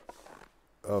a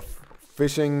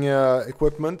fishing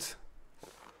equipment.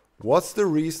 What's the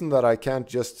reason that I can't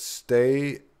just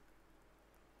stay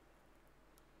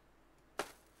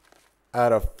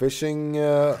at a fishing,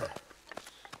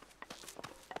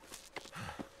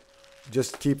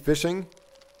 just keep fishing?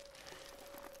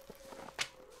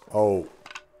 Oh,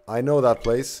 I know that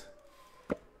place.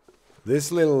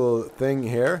 This little thing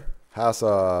here has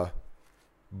a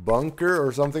bunker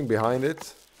or something behind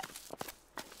it.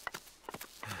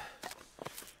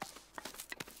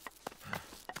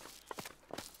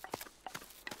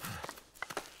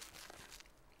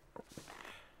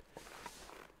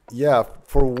 Yeah,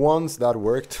 for once that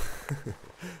worked.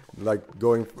 Like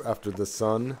going after the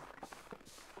sun.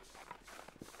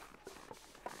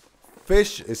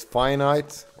 Fish is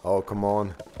finite. Oh, come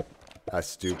on. That's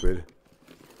stupid.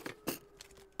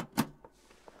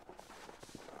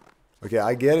 Okay,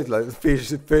 I get it. Like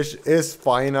fish is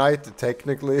finite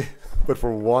technically, but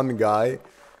for one guy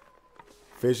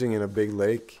fishing in a big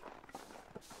lake.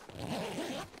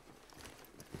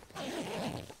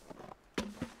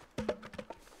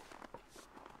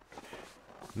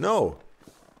 No.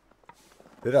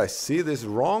 Did I see this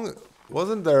wrong?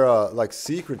 Wasn't there a like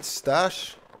secret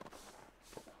stash?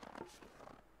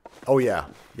 Oh yeah.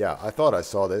 Yeah, I thought I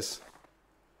saw this.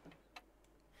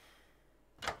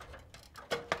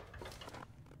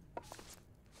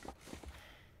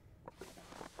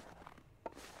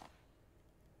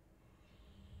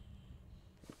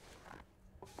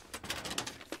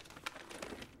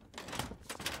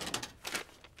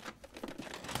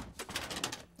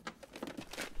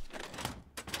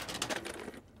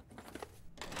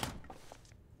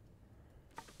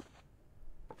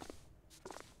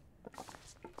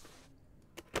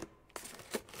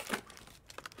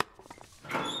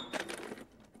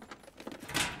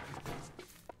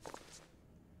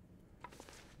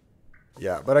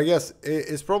 Yeah, but I guess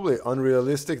it's probably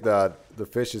unrealistic that the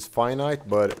fish is finite,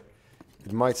 but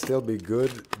it might still be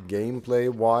good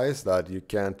gameplay-wise that you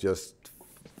can't just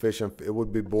fish and... It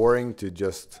would be boring to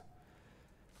just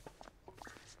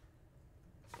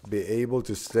be able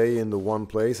to stay in the one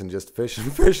place and just fish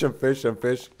and fish and fish and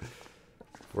fish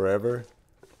forever.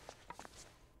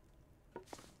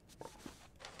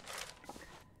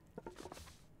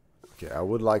 Okay, I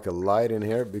would like a light in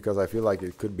here because I feel like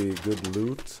it could be good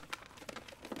loot.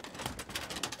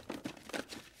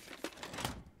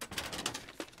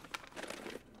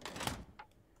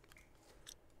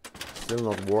 Still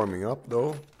not warming up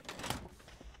though.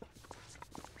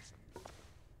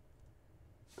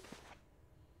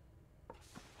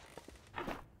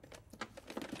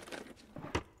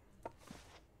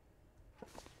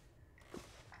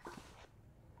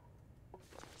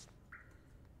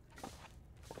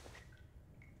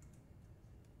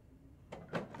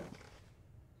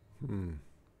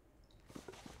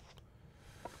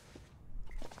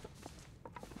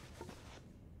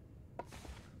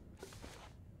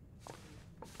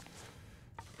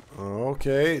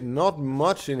 Okay, not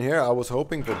much in here. I was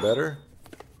hoping for better.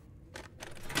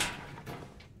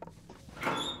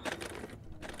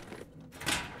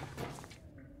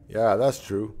 Yeah, that's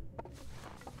true.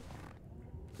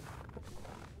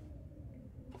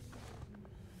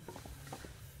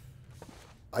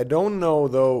 I don't know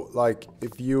though, like,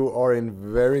 if you are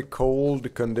in very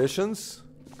cold conditions,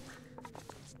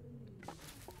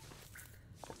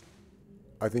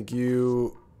 I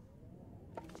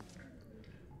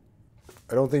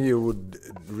don't think you would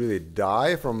really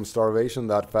die from starvation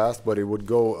that fast, but it would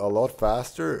go a lot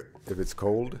faster if it's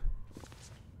cold.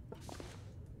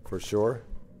 For sure.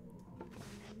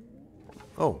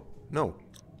 Oh, no.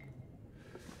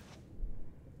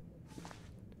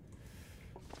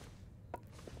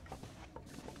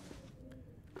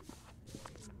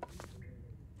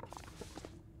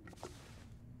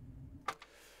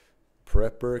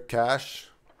 Prepper cache.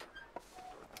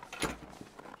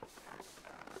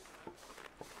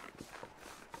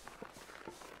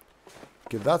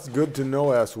 Okay, that's good to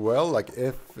know as well. Like,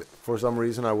 if for some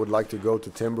reason I would like to go to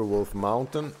Timberwolf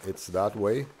Mountain, it's that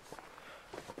way.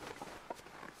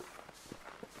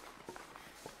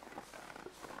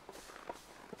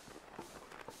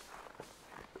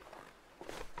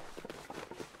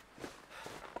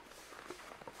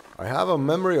 I have a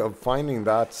memory of finding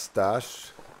that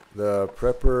stash, the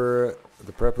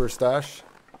prepper stash,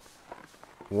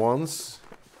 once,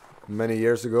 many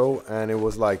years ago, and it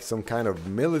was like some kind of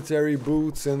military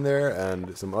boots in there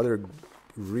and some other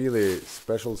really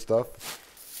special stuff.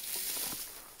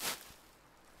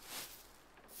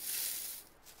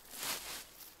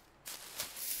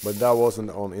 But that wasn't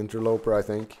on Interloper, I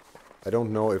think. I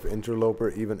don't know if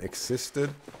Interloper even existed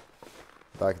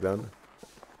back then.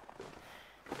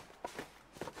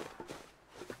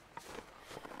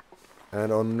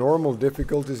 And on normal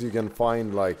difficulties you can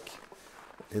find, like,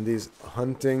 in these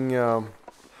hunting, I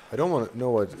don't want to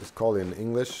know what it's called in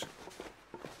English.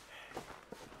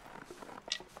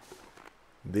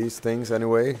 These things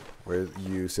anyway, where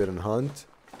you sit and hunt.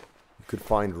 You could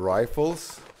find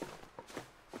rifles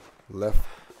left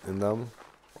in them.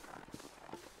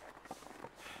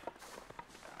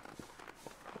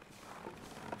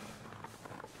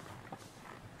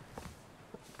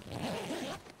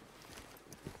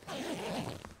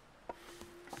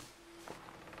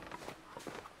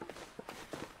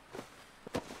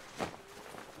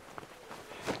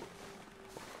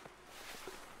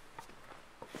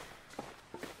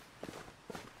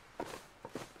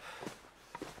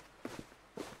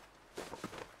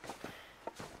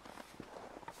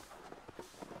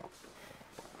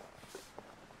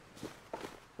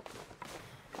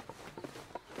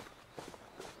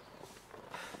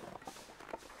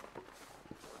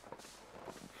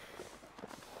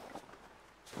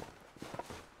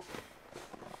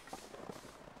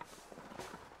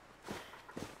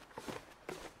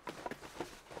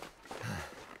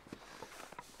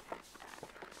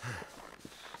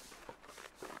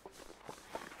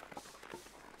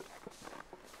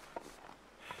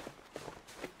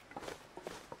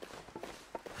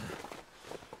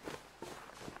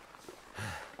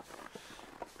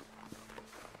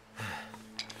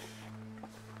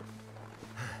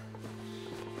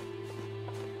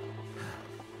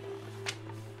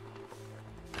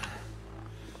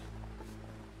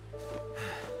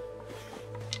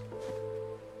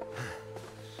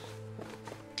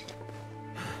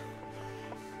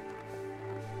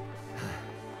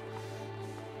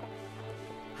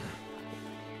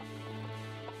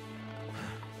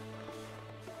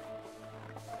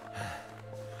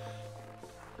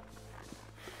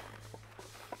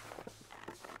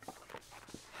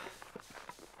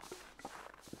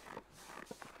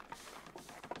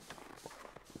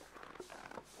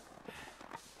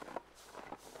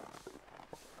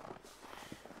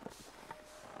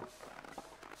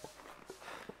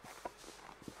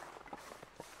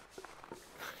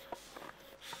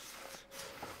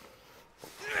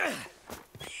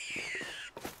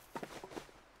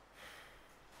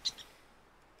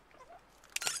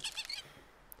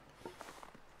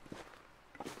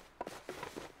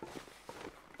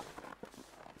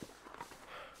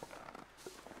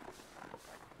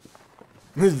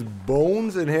 There's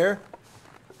bones in here?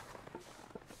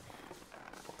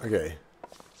 Okay.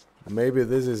 Maybe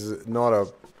this is not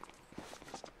a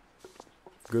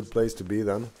good place to be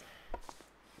then.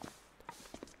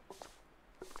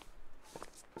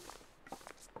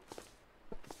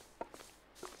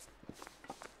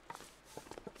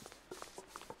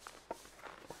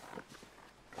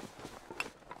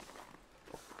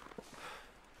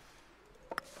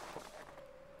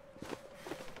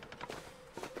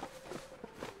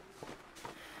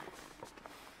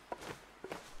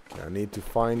 need to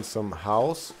find some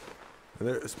house. And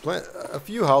there's a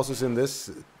few houses in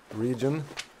this region.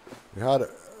 We had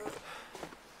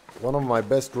one of my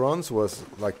best runs was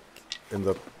like in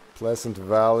the Pleasant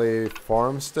Valley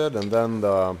farmstead, and then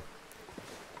the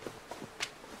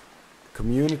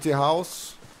community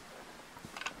house,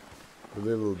 the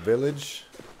little village.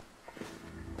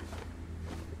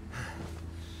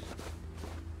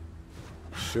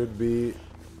 Should be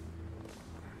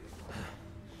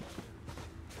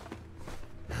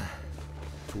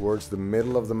towards the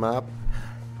middle of the map.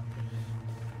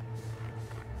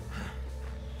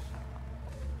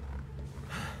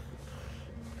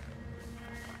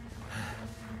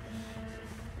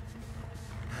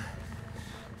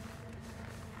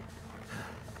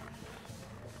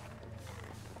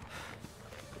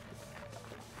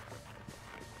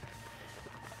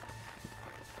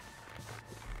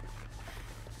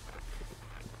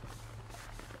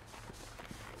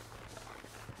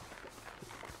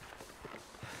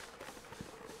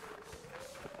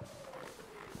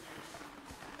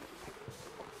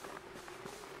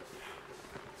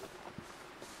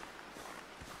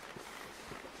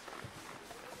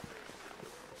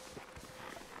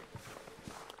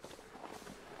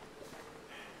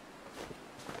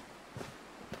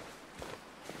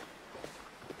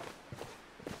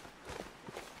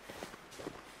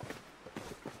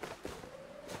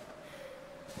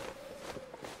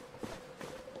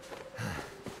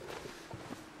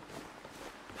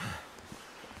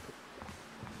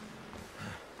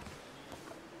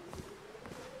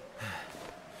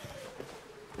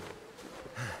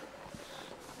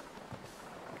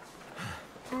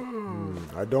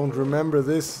 I don't remember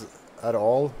this at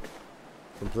all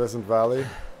from Pleasant Valley.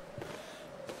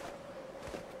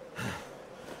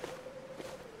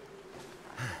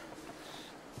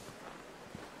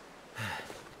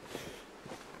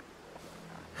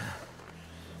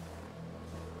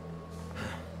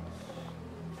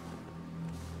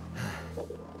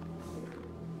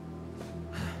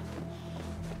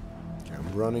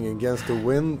 I'm running against the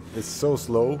wind. It's so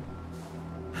slow.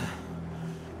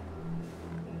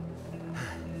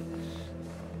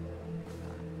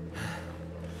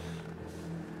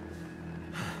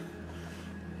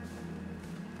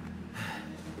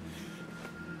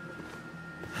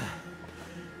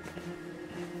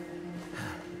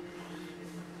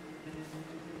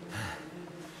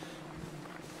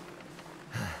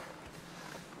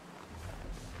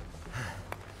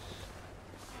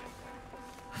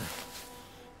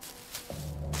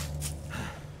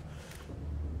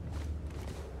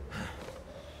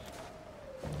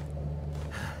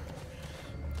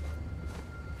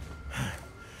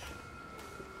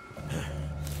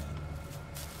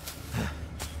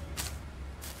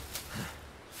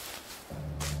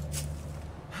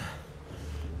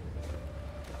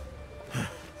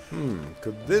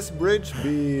 Could this bridge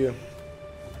be...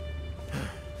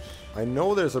 I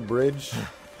know there's a bridge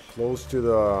close to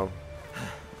the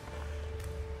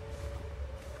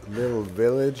little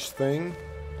village thing,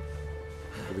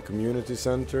 with the community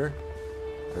center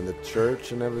and the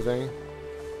church and everything.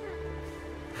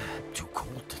 Too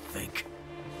cold to think.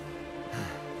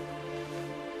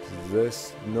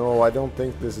 This... No, I don't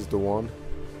think this is the one.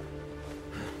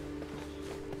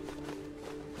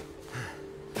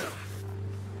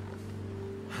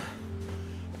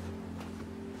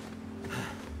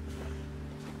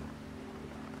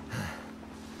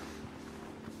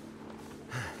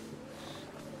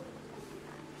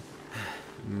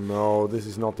 No, this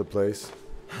is not the place.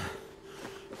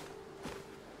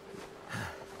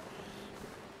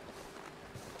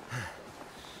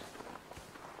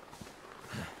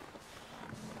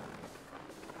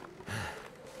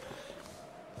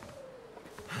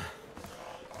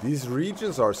 These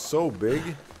regions are so big.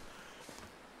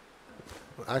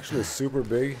 Actually super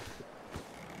big.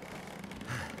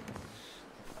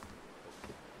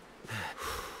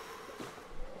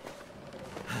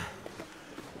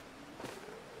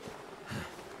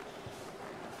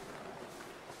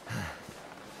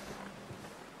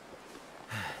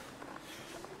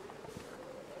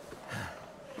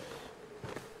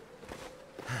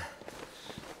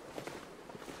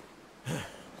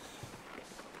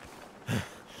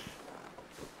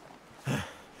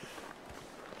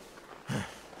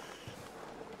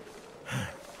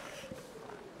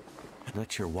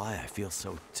 Not sure why I feel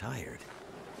so tired.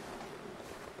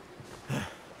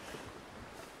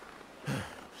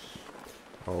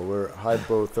 Oh, we're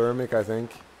hypothermic, I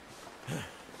think.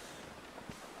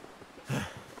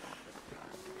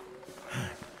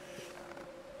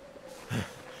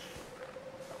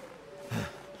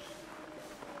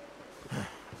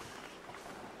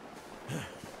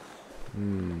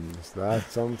 Is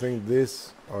that something?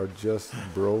 This are just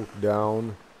broke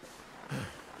down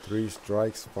 3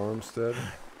 strikes farmstead.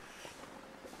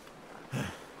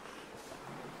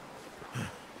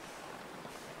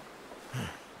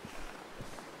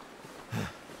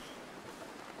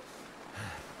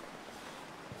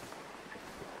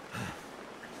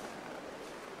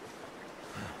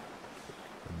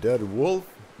 A dead wolf.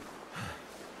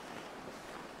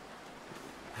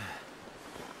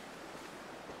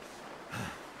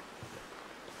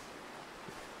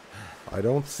 I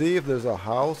don't see if there's a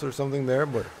house or something there,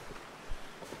 but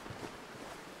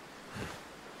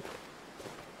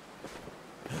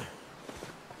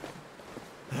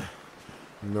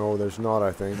no, there's not,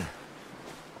 I think.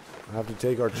 I have to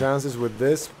take our chances with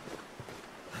this.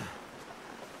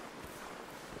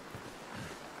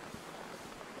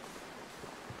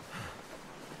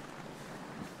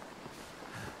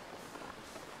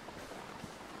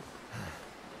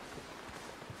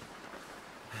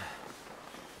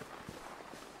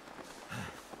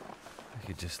 I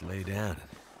could just lay down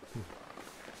and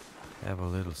have a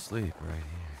little sleep right here.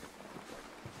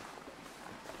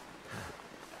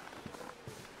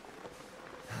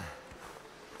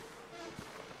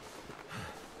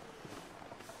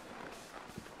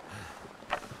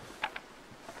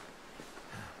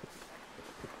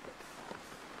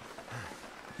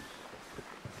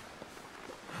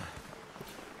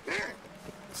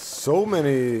 So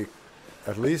many,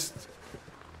 at least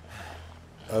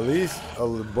a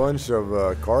bunch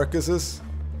of carcasses.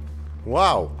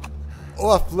 Wow.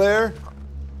 Oh, a flare.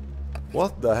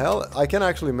 What the hell? I can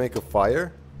actually make a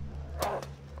fire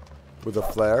with a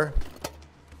flare.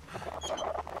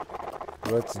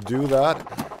 Let's do that.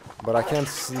 But I can't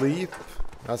sleep.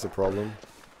 That's a problem.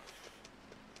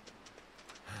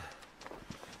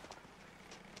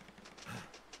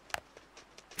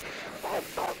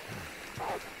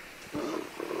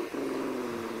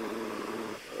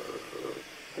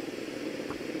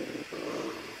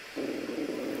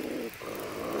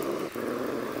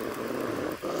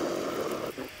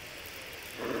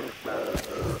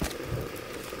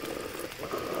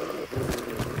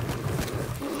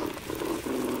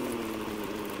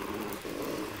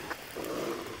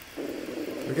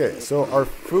 Okay, so our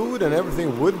food and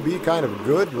everything would be kind of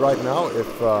good right now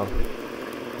if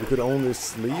we could only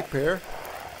sleep here.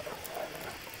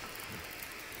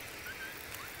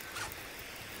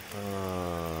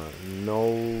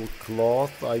 No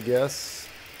cloth, I guess.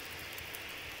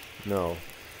 No.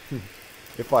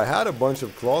 If I had a bunch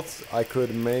of cloths, I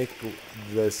could make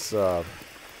this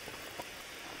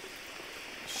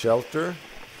shelter.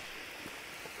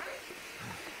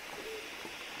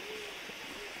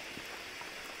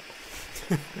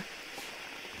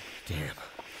 Damn. I'm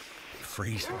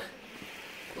freezing.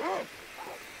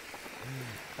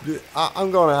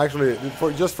 I'm gonna actually,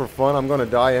 just for fun, I'm gonna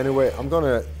die anyway. I'm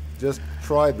gonna just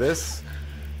try this.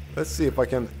 Let's see if I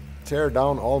can tear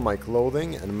down all my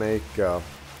clothing and make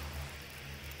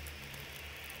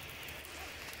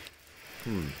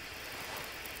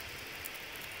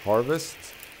harvest.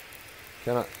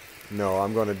 Can I? No,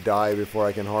 I'm gonna die before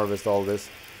I can harvest all this.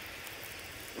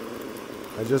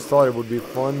 I just thought it would be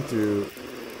fun to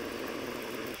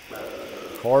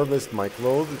harvest my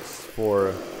clothes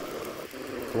for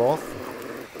cloth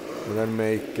and then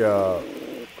make a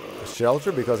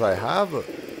shelter, because I have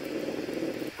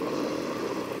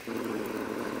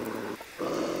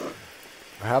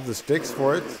the sticks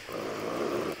for it.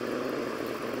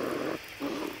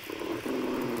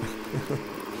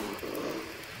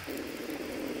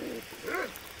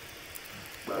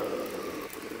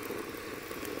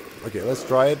 Okay, let's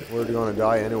try it. We're gonna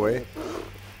die anyway.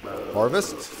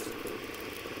 Harvest.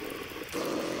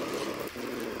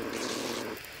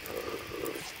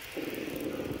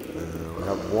 We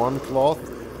have one cloth.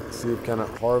 Let's see if we can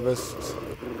harvest.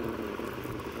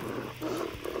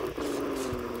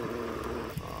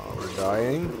 We're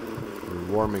dying. We're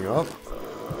warming up.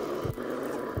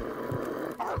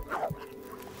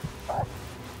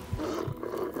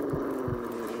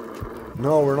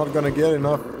 No, we're not gonna get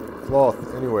enough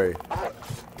cloth anyway.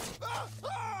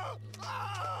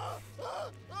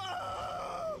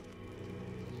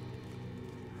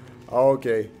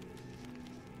 Okay.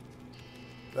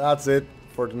 That's it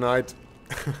for tonight.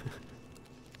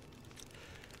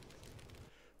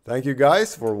 Thank you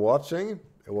guys for watching.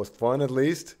 It was fun, at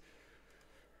least.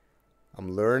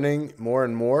 I'm learning more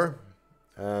and more.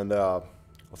 And I'll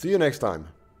see you next time.